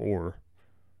this before."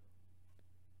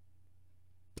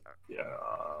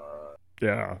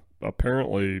 Yeah.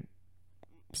 Apparently,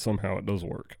 somehow it does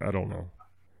work. I don't know.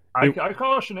 I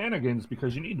call it shenanigans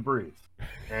because you need to breathe.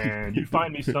 And you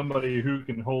find me somebody who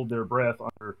can hold their breath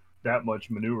under that much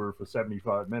manure for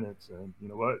 75 minutes. And you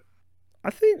know what? I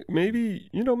think maybe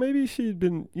she'd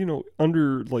been,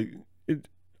 under like it.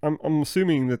 I'm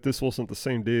assuming that this wasn't the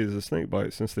same day as the snake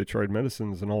bite since they tried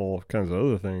medicines and all kinds of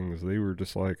other things. They were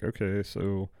just like, okay,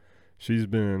 so she's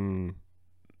been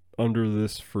under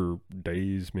this for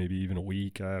days, maybe even a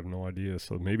week. I have no idea.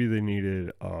 So maybe they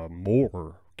needed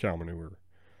more cow manure.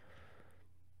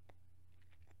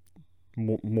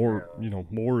 More,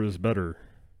 more is better.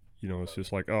 It's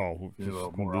just like,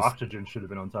 more oxygen should have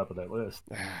been on top of that list.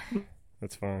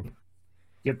 That's fine.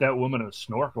 Get that woman a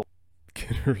snorkel.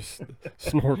 Get her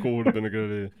snorkel would have been a good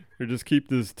idea. Or just keep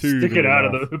this tube. Stick it out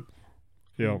of the.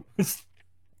 Yeah.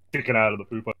 Stick it out of the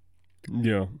poop.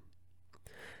 Yeah.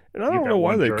 And I don't know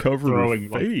why they covered her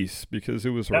face because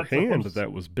it was her hand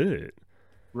that was bit.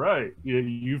 Right.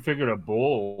 You figured a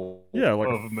bowl like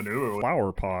of manure.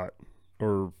 Flower pot.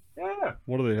 Or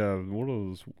what do they have? What are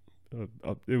those?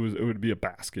 It would be a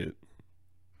basket.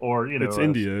 or It's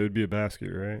India. It'd be a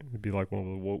basket, right? It'd be like one of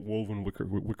the woven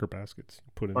wicker baskets.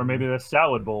 Put it or in maybe a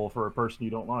salad bowl for a person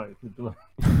you don't like.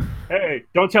 Hey,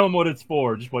 don't tell them what it's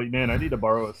for. Just like, man, I need to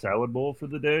borrow a salad bowl for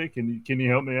the day. Can you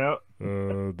help me out?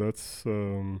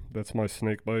 That's my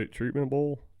snake bite treatment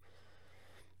bowl.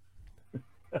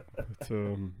 It's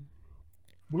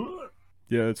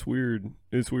yeah, it's weird.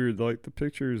 It's weird. Like the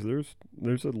pictures, there's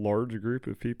a large group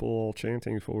of people all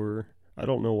chanting for her. I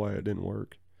don't know why it didn't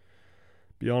work.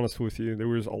 Be honest with you, there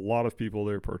was a lot of people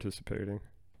there participating.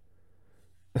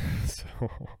 So,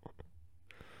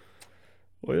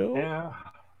 well,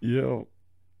 yeah,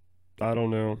 I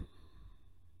don't know.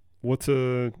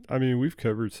 I mean, we've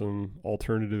covered some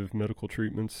alternative medical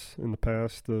treatments in the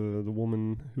past. The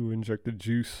woman who injected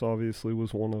juice obviously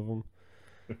was one of them.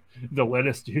 The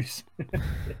lettuce juice.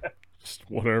 Just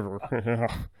whatever.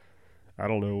 I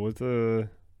don't know.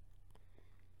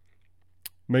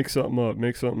 Make something up.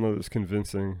 Make something that's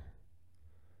convincing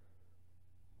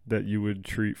that you would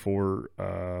treat for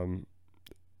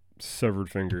severed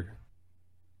finger.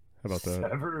 How about that?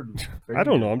 Severed finger? I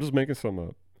don't know. I'm just making something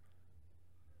up.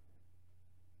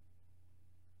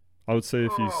 I would say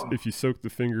if you soak the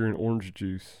finger in orange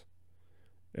juice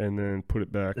and then put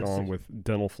it back on with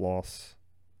dental floss,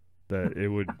 that it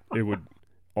would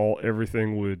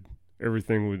everything would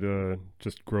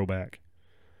just grow back.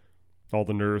 All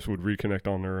the nerves would reconnect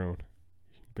on their own.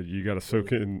 But you got to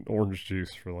soak it in orange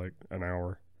juice for like an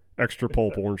hour. Extra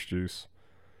pulp orange juice.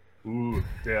 Ooh,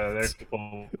 yeah, the extra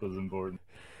pulp is important.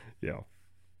 Yeah.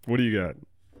 What do you got?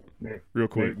 Real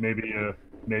quick.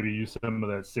 Maybe use some of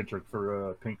that citric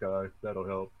for pink eye. That'll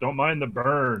help. Don't mind the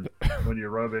burn when you're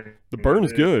rubbing. The burn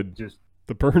is good. Just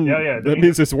the burn. Yeah. That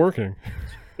means it's working.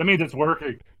 That means it's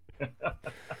working.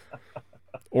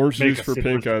 Orange juice for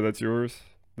pink eye. That's yours.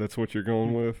 That's what you're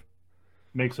going with.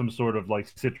 Make some sort of like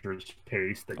citrus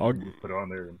paste that you can put on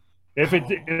there. If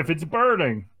it's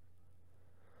burning,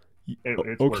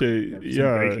 it's okay.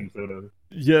 Yeah.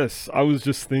 Yes, I was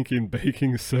just thinking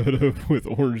baking soda with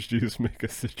orange juice make a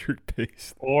citric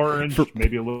paste. Orange,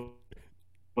 maybe a little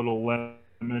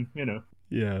lemon, you know.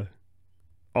 Yeah,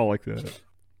 I like that.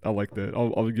 I'll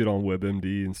get on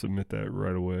WebMD and submit that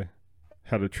right away.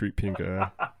 How to treat pink eye.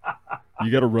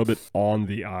 You got to rub it on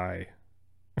the eye.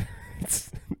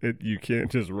 You can't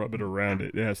just rub it around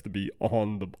it. It has to be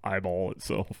on the eyeball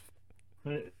itself.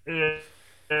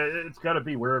 It's got to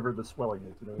be wherever the swelling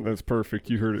is. You know? That's perfect.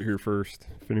 You heard it here first.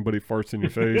 If anybody farts in your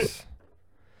face,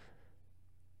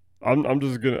 I'm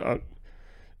just gonna.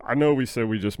 I know we said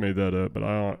we just made that up, but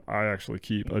I actually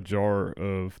keep a jar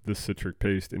of this citric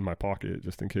paste in my pocket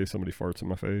just in case somebody farts in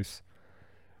my face.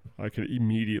 I could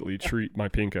immediately treat my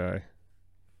pink eye.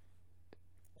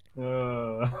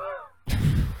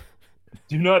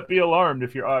 Do not be alarmed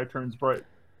if your eye turns bright.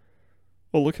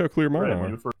 Well, look how clear mine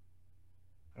are.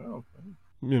 Oh.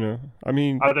 You know, I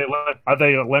mean, are they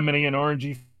lemony and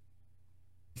orangey?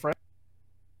 I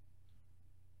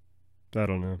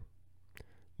don't know.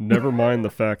 Never mind the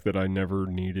fact that I never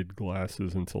needed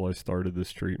glasses until I started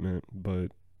this treatment, but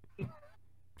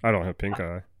I don't have pink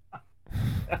eye.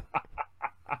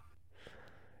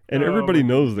 And everybody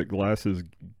knows that glasses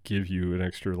give you an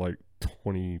extra like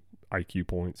 20 IQ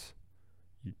points.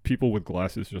 People with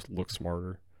glasses just look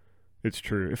smarter. It's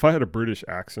true. If I had a British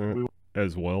accent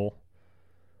as well,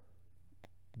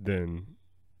 then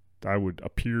I would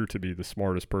appear to be the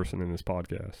smartest person in this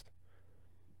podcast.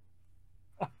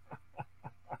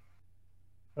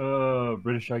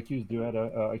 British IQs do add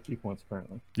IQ points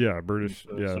apparently. Yeah, British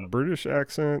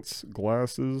accents,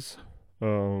 glasses.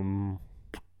 Man,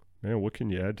 what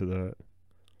can you add to that?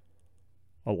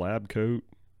 A lab coat.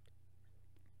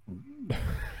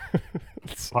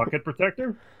 Pocket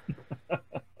protector?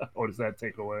 Or does that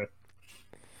take away?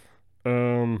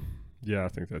 Yeah, I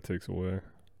think that takes away.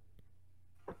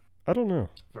 I don't know.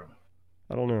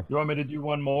 You want me to do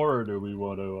one more, or do we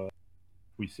want to?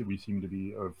 We seem to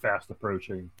be fast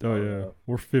approaching. Oh yeah,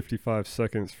 we're 55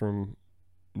 seconds from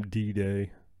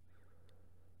D-Day.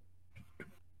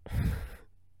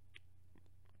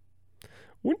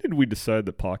 When did we decide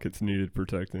that pockets needed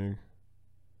protecting?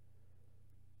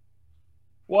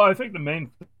 Well, I think the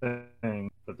main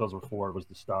thing that those were for was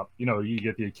to stop. You know, you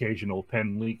get the occasional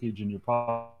pen leakage in your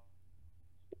pocket.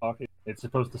 It's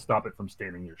supposed to stop it from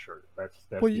staining your shirt. That's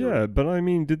well, yeah, but I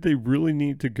mean, did they really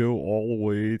need to go all the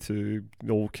way to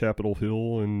old Capitol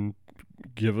Hill and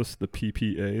give us the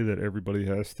PPA that everybody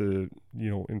has to,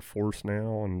 enforce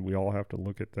now, and we all have to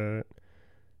look at that?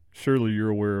 Surely you're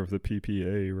aware of the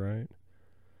PPA, right?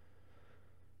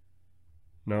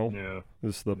 No? Yeah.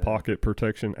 This is the Pocket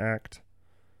Protection Act.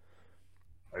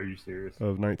 Are you serious?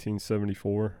 Of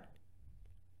 1974.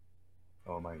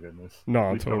 Oh my goodness. No,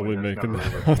 I'm Please tell me totally that's making never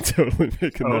that. over. I'm totally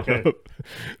making that Okay. up.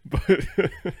 But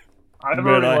I've man,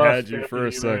 already I lost had you faith for in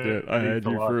a second. I humanity had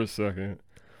for you for life. a second.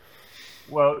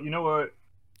 Well, you know what?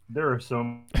 There are so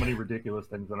many ridiculous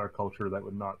things in our culture that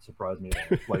would not surprise me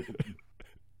at all. Like,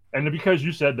 and because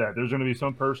you said that, there's going to be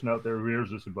some person out there who hears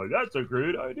this and be like, "That's a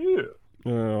great idea."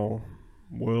 Oh,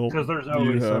 well, Because there's you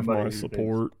always have somebody my who thinks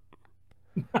support.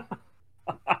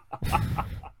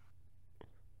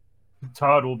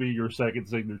 Todd will be your second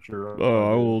signature.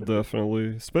 Oh, I will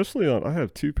definitely. Especially on, I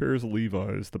have 2 pairs of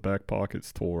Levi's, the back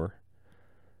pockets tore.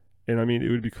 And I mean, it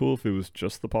would be cool if it was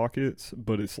just the pockets,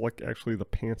 but it's like actually the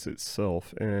pants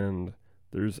itself. And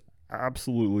there's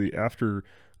absolutely, after,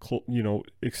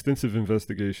 extensive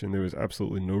investigation, there was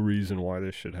absolutely no reason why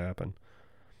this should happen.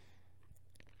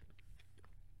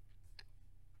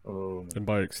 Oh, And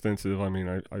by extensive, I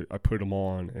mean I put them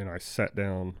on and I sat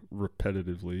down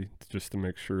repetitively just to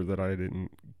make sure that I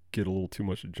didn't get a little too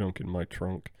much junk in my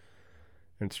trunk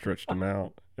and stretched them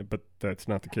out. But that's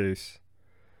not the case.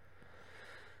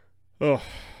 Oh,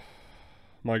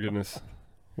 my goodness.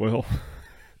 Well,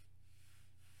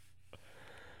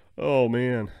 oh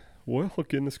man. Well,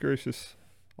 goodness gracious.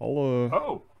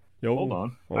 oh, Yo, hold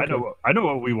on. okay. I know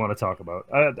what we want to talk about.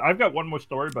 I've got one more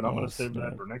story, but I'm going to save Snap.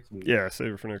 that for next week. Yeah,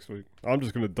 save it for next week. I'm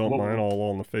just gonna dump mine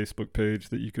all on the Facebook page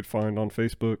that you could find on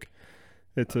Facebook.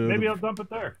 It's maybe I'll dump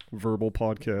it there. Verbal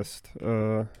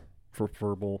podcast. For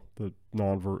verbal, the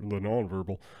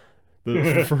non-verbal,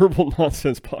 the Verbal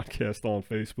Nonsense podcast on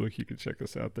Facebook. You can check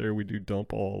us out there. We do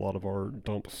dump a lot of our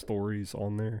dump stories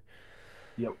on there.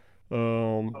 Yep.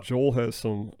 Joel has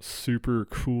some super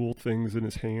cool things in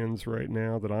his hands right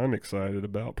now that I'm excited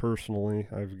about personally.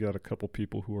 I've got a couple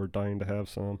people who are dying to have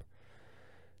some.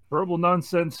 Verbal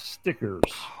Nonsense stickers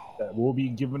that will be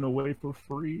given away for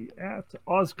free at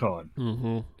OzCon.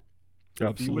 Mm-hmm.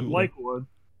 Absolutely. If you would like one,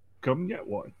 come get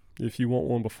one. If you want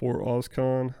one before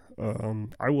OzCon,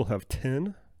 I will have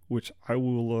 10, which I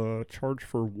will charge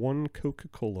for 1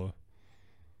 Coca-Cola.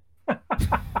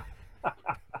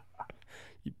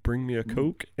 You bring me a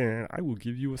Coke, and I will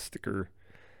give you a sticker.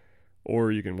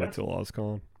 Or you can wait till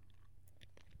OzCon.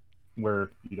 Where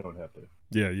you don't have to.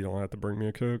 Yeah, you don't have to bring me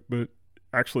a Coke, but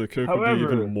actually a Coke would be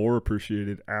even more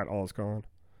appreciated at OzCon.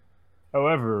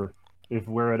 However, if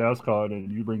we're at OzCon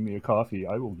and you bring me a coffee,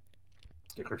 I will give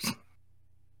stickers.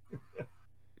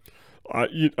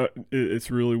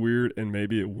 It's really weird, and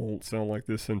maybe it won't sound like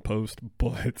this in post,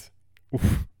 but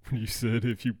when you said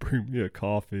if you bring me a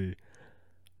coffee,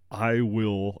 I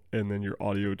will, and then your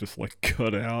audio just like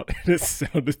cut out, and it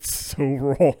sounded so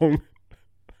wrong.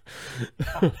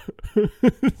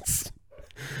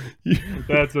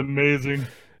 That's amazing.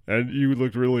 And you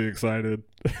looked really excited.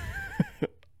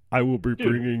 I will be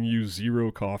bringing you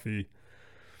 0 coffee.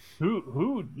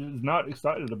 Who is not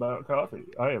excited about coffee?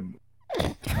 I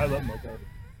love my coffee.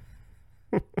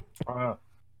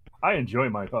 I enjoy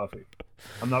my coffee.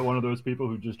 I'm not one of those people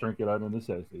who just drink it out of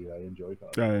necessity. I enjoy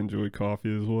coffee. I enjoy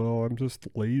coffee as well. I'm just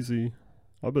lazy.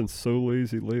 I've been so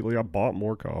lazy lately. I bought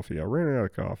more coffee. I ran out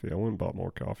of coffee. I went and bought more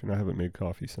coffee, and I haven't made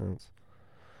coffee since.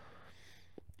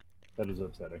 That is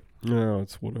upsetting. No,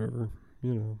 it's whatever.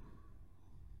 In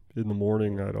the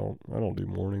morning, I don't do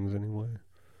mornings anyway.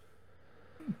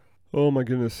 Oh my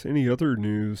goodness. Any other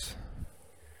news?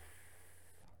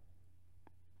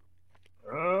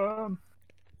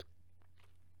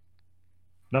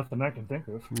 Nothing I can think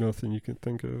of. Nothing you can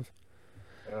think of.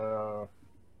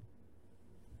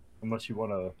 Unless you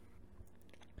want to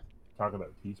talk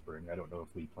about Teespring. I don't know if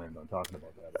we planned on talking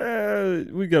about that.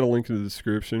 We got a link in the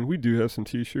description. We do have some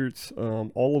t-shirts.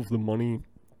 All of the money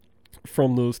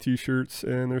from those t-shirts,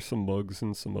 and there's some mugs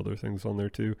and some other things on there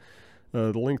too.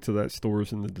 The link to that store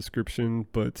is in the description,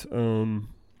 but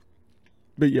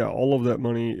yeah, all of that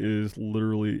money is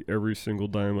literally every single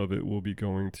dime of it will be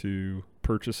going to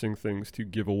purchasing things to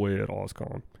give away at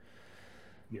OzCon.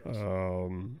 Yes.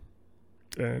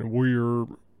 And we're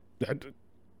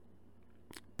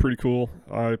pretty cool.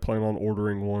 I plan on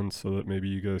ordering one so that maybe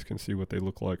you guys can see what they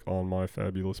look like on my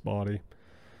fabulous body.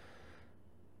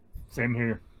 Same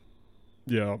here.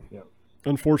 Yeah. Yep.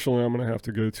 Unfortunately, I'm going to have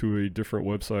to go to a different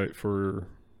website for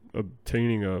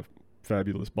obtaining a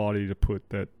fabulous body to put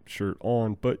that shirt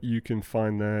on, but you can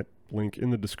find that link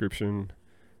in the description.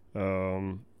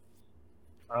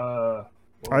 I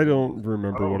don't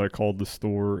remember what I called the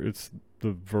store. It's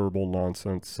the Verbal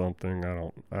Nonsense something. I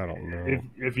don't know.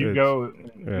 If you go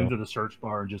into the search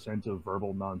bar and just enter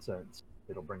Verbal Nonsense,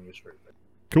 it'll bring you straight there.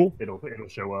 Cool. It'll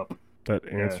show up. That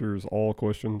answers all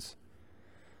questions.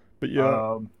 But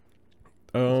yeah.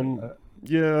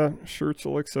 Yeah, shirts are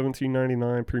like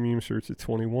 $17.99. Premium shirts at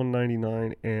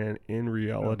 $21.99, and in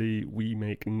reality, we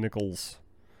make nickels.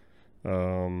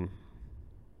 Yeah,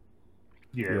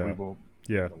 Yeah. we won't.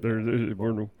 Yeah, they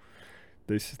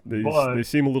But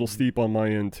seem a little steep on my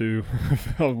end too.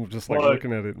 I'm just like but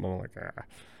looking at it, and I'm like,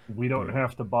 we don't Yeah.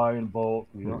 have to buy in bulk.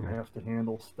 We don't Mm-mm. have to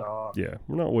handle stock. Yeah,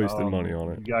 we're not wasting money on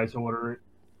it. You guys order it.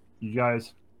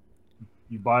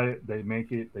 You buy it. They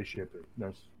make it. They ship it.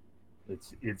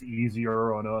 It's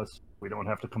easier on us. We don't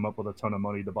have to come up with a ton of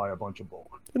money to buy a bunch of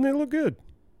bulk. And they look good.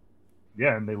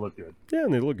 Yeah, and they look good. Yeah,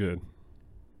 and they look good.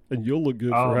 And you'll look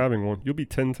good for having one. You'll be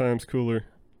 10 times cooler.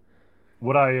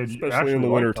 What I especially in the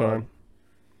wintertime.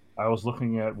 I was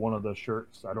looking at one of the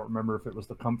shirts. I don't remember if it was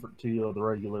the comfort tee or the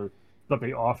regular, but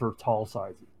they offer tall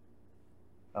sizes.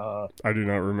 I do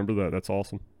not remember that. That's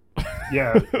awesome.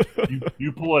 Yeah,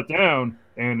 you pull it down,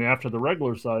 and after the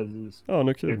regular sizes, oh,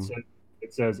 no kidding.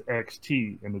 It says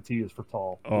XT, and the T is for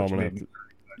tall. Oh, I'm gonna have to,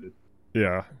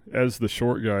 yeah, as the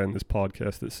short guy in this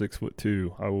podcast at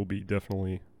 6'2", I will be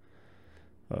definitely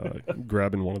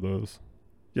grabbing one of those.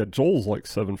 Yeah, Joel's like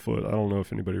 7 foot. I don't know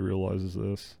if anybody realizes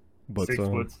this, but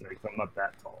 6'6". I'm not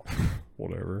that tall.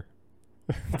 Whatever.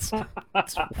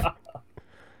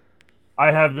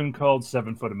 I have been called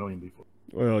 7 foot a million before.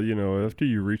 Well, you know, after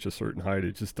you reach a certain height,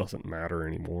 it just doesn't matter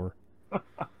anymore.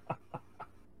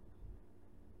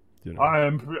 You know.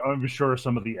 I'm sure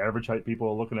some of the average height people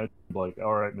are looking at like,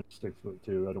 all right, Mr.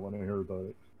 6'2". I don't want to hear about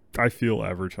it. I feel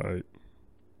average height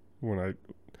when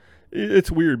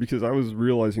it's weird because I was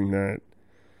realizing that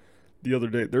the other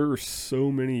day. There are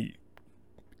so many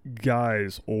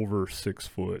guys over 6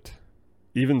 foot,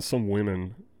 even some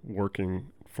women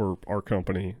working for our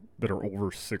company that are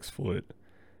over 6 foot.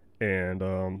 And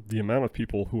the amount of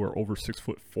people who are over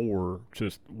 6'4",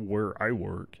 just where I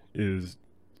work, is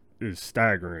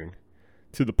staggering,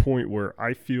 to the point where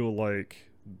I feel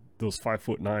like those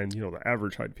 5'9", you know, the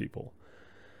average height people,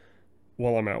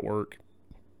 while I'm at work,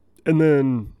 and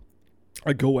then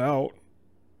I go out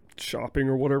shopping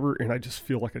or whatever, and I just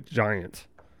feel like a giant.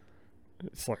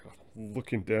 It's like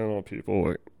looking down on people,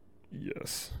 like,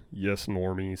 yes,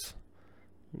 normies.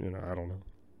 You know, I don't know.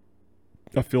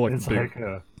 I feel like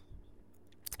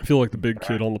I feel like the big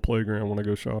kid on the playground when I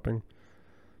go shopping.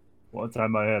 One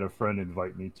time I had a friend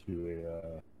invite me to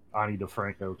a Ani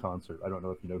DeFranco concert. I don't know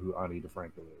if you know who Ani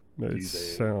DeFranco is. It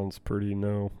sounds pretty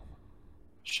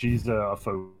She's a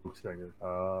folk singer.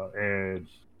 And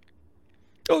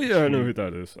oh yeah, I know who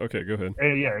that is. Okay, go ahead.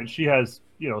 And yeah, and she has,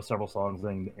 you know, several songs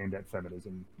aimed at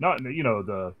feminism. Not, you know,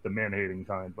 the man-hating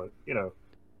kind, but, you know.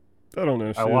 I don't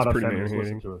know. She a lot of pretty feminists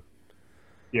listen man-hating. to her.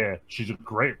 Yeah, she's a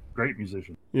great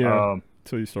musician. Yeah.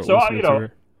 Until you start listening to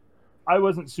her. I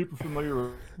wasn't super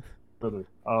familiar with her.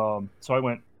 So I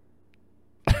went,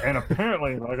 and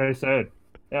apparently, like I said,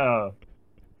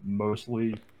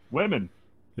 mostly women.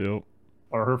 Yep.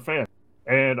 Are her fans,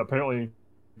 and apparently,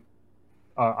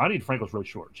 Ani DeFranco's really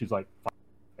short. She's like 5,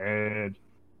 and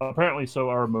apparently, so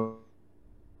are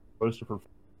most of her.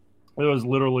 It was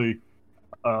literally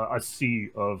a sea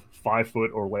of 5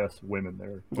 foot or less women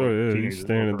there. Oh yeah, you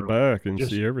stand in the back and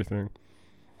see everything.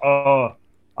 I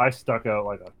stuck out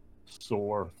like a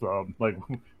sore thumb. Like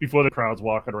before the crowd's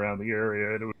walking around the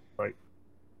area, and it was like,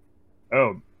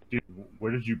 oh, dude,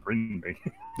 where did you bring me?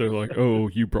 They're like, oh,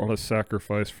 you brought a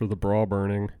sacrifice for the bra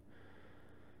burning.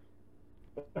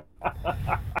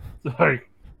 Like,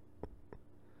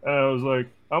 and I was like,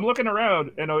 I'm looking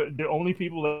around, and the only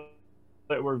people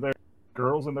that were there,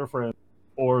 girls and their friends,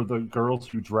 or the girls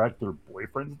who dragged their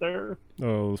boyfriends there.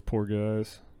 Oh, those poor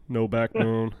guys. No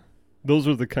backbone. Those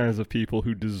are the kinds of people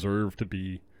who deserve to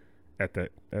be at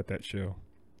that show.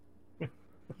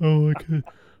 Oh,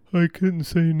 I couldn't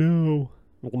say no.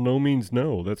 Well, no means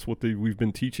no. That's what we've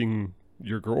been teaching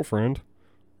your girlfriend.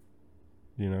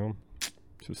 You know,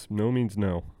 just no means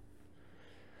no.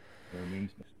 No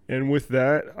means no. And with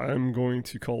that, I'm going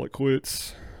to call it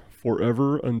quits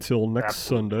forever until next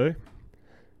Sunday,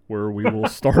 where we will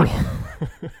start.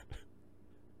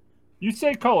 You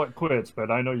say call it quits, but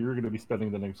I know you're going to be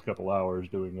spending the next couple hours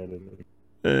doing editing.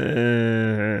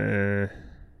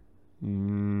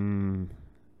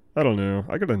 I don't know.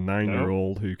 I got a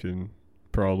 9-year-old who can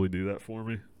probably do that for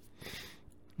me.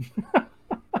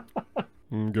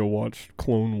 Go watch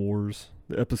Clone Wars,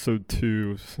 episode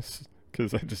 2,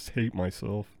 because I just hate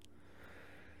myself.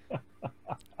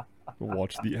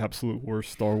 Watch the absolute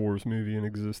worst Star Wars movie in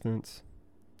existence.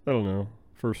 I don't know.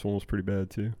 First one was pretty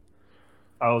bad too.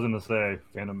 I was going to say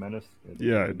Phantom Menace.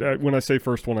 Yeah, when I say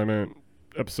first one, I meant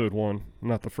episode 1,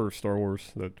 not the first Star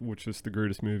Wars, which is the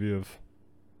greatest movie of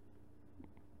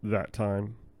that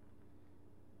time.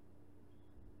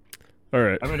 All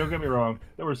right. I mean, don't get me wrong.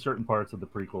 There were certain parts of the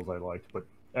prequels I liked, but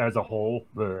as a whole,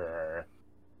 bleh.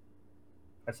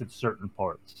 I said certain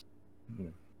parts. You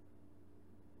know.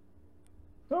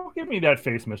 Don't give me that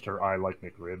face, Mister. I like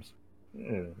McRibs. I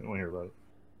don't want to hear about it.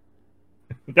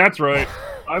 That's right.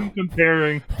 I'm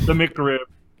comparing the McRib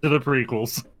to the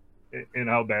prequels and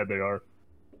how bad they are.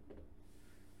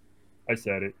 I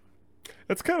said it.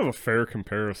 That's kind of a fair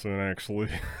comparison, actually.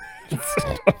 Because,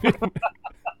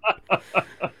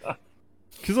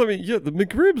 I mean, yeah, the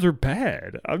McRibs are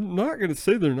bad. I'm not going to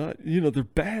say they're not, they're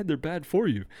bad. They're bad for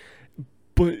you.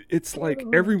 But it's like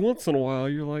every once in a while,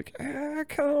 you're like, I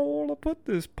kind of want to put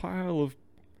this pile of,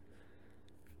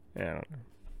 I don't know.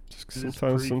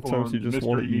 Sometimes you just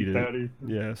want to eat it. Patty.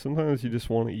 Yeah, sometimes you just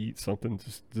want to eat something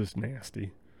just nasty.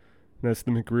 And that's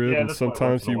the McRib, and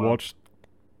sometimes you watch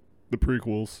the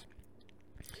prequels.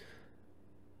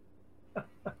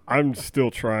 I'm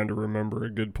still trying to remember a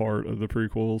good part of the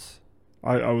prequels.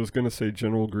 I was going to say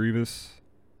General Grievous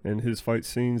and his fight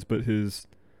scenes, but his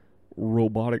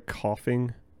robotic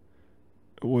coughing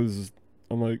was...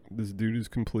 I'm like, this dude is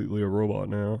completely a robot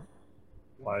now.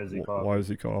 Why is he coughing? Why is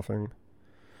he coughing?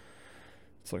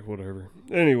 It's like, whatever.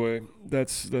 Anyway,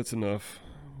 that's enough.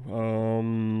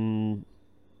 Man.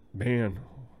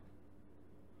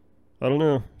 I don't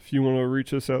know. If you want to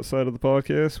reach us outside of the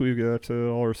podcast, we've got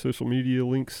all our social media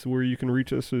links where you can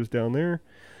reach us is down there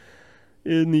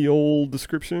in the old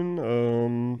description.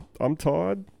 I'm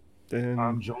Todd, and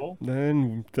I'm Joel.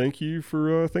 And thank you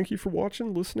for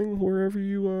watching, listening, wherever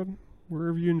you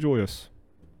enjoy us.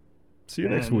 See you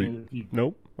next week.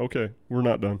 Nope. Okay, we're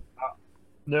not done.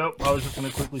 Nope. I was just going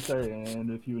to quickly say,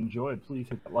 and if you enjoyed, please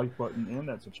hit that like button and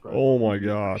that subscribe button. Oh my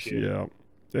gosh, yeah.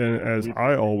 And as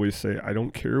I always say, I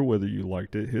don't care whether you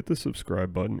liked it. Hit the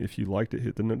subscribe button. If you liked it,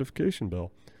 hit the notification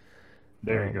bell.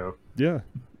 There you go. Yeah.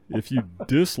 If you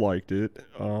disliked it,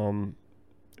 and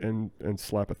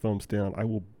slap a thumbs down, I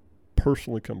will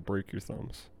personally come break your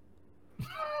thumbs.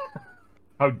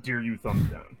 How dare you thumbs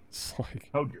down? It's like,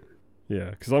 how dare you?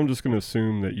 Yeah, because I'm just going to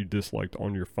assume that you disliked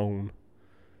on your phone.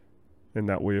 And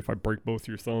that way, if I break both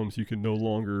your thumbs, you can no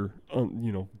longer,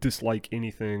 dislike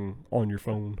anything on your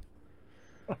phone.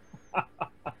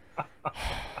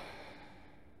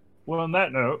 Well, on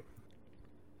that note,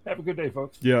 have a good day,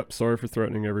 folks. Yeah, sorry for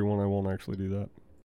threatening everyone. I won't actually do that.